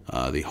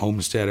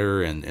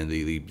homesteader and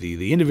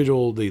the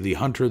individual, the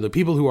hunter, the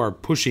people who are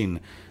pushing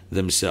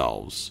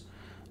themselves.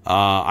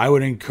 I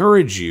would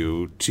encourage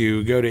you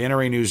to go to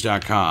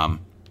NRAnews.com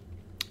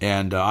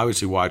and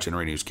obviously watch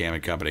NRA News Cam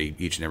and Company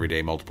each and every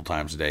day, multiple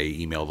times a day.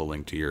 Email the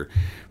link to your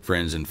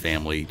friends and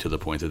family to the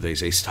point that they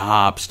say,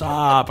 stop,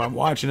 I'm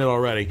watching it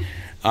already.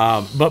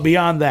 But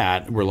beyond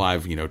that, we're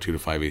live, 2 to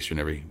 5 Eastern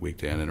every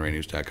weekday on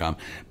NRAnews.com.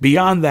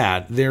 Beyond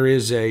that, there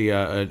is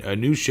a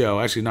new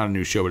show, actually not a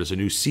new show, but it's a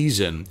new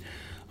season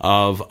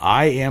of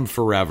I Am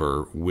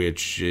Forever,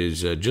 which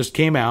is just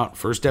came out.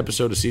 First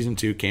episode of season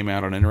 2 came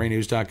out on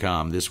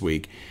NRAnews.com this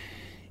week.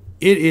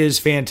 It is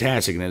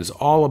fantastic, and it is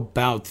all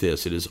about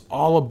this. It is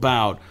all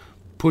about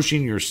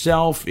pushing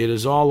yourself. It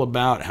is all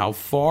about how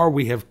far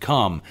we have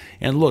come.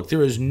 And look,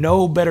 there is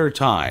no better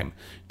time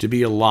to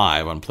be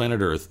alive on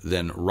planet Earth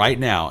than right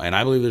now, and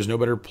I believe there's no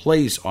better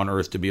place on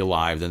Earth to be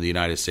alive than the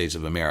United States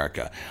of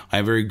America. I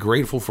am very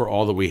grateful for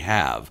all that we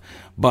have,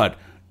 but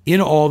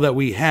in all that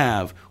we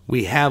have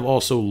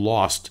also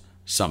lost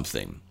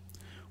something.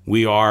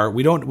 We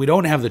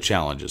don't have the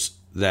challenges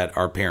that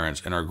our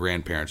parents and our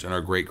grandparents and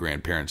our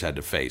great-grandparents had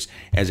to face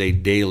as a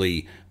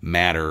daily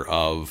matter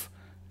of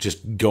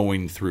just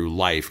going through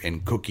life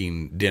and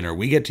cooking dinner.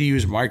 We get to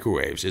use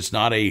microwaves. It's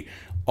not a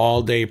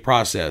all-day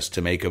process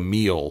to make a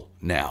meal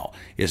now.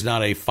 It's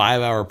not a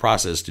 5-hour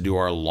process to do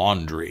our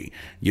laundry.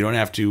 You don't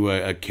have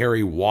to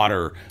carry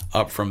water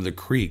up from the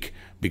creek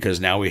because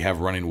now we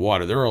have running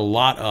water. There are a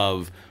lot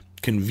of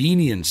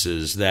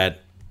conveniences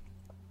that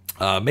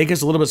make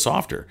us a little bit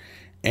softer.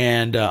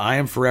 And I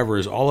Am Forever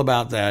is all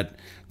about that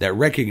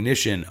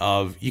recognition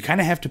of you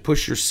kind of have to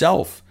push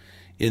yourself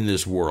in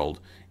this world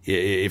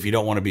if you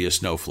don't want to be a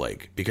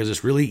snowflake, because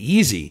it's really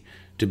easy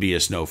to be a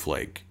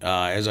snowflake.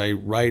 As I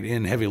write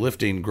in Heavy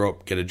Lifting, Grow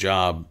Up, Get a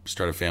Job,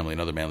 Start a Family, and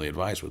Other Manly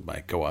Advice with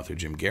my co-author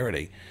Jim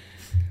Garrity,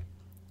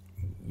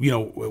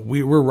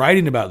 we're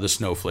writing about the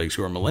snowflakes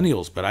who are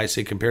millennials, but I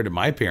say compared to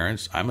my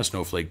parents, I'm a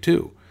snowflake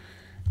too.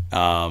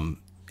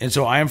 And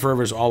so I Am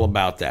Forever is all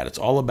about that. It's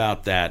all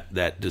about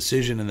that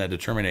decision and that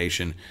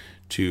determination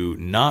to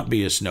not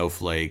be a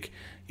snowflake.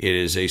 It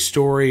is a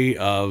story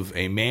of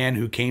a man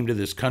who came to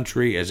this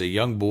country as a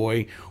young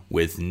boy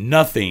with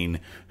nothing,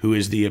 who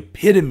is the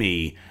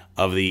epitome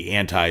of the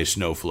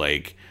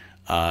anti-snowflake.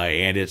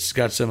 And it's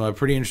got some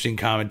pretty interesting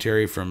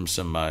commentary from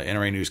some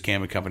NRA News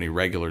Cam and Company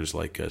regulars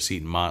like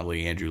Seton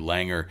Motley, Andrew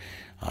Langer,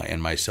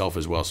 and myself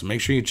as well. So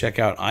make sure you check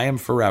out I Am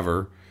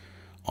Forever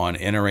on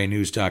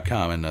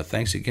NRAnews.com. And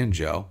thanks again,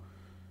 Joe.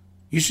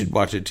 You should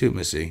watch it too,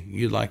 Missy.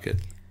 You'd like it.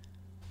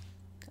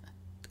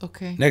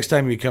 Okay. Next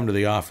time you come to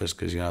the office,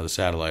 because the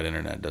satellite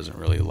internet doesn't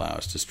really allow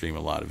us to stream a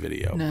lot of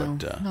video. No,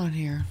 but, not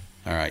here.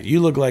 All right.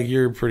 You look like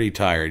you're pretty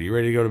tired. You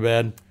ready to go to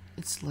bed?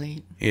 It's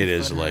late. It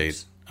is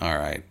late. All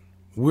right.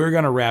 We're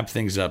going to wrap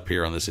things up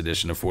here on this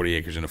edition of 40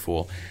 Acres and a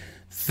Fool.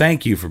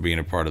 Thank you for being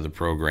a part of the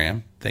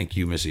program. Thank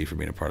you, Missy, for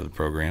being a part of the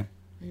program.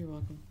 You're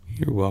welcome.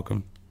 You're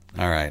welcome.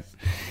 All right.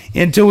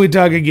 Until we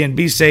talk again,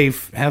 be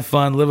safe, have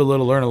fun, live a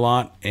little, learn a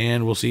lot,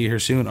 and we'll see you here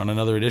soon on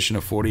another edition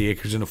of 40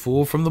 Acres and a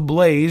Fool from the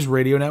Blaze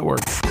Radio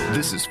Network.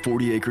 This is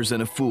 40 Acres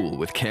and a Fool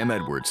with Cam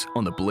Edwards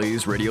on the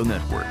Blaze Radio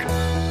Network.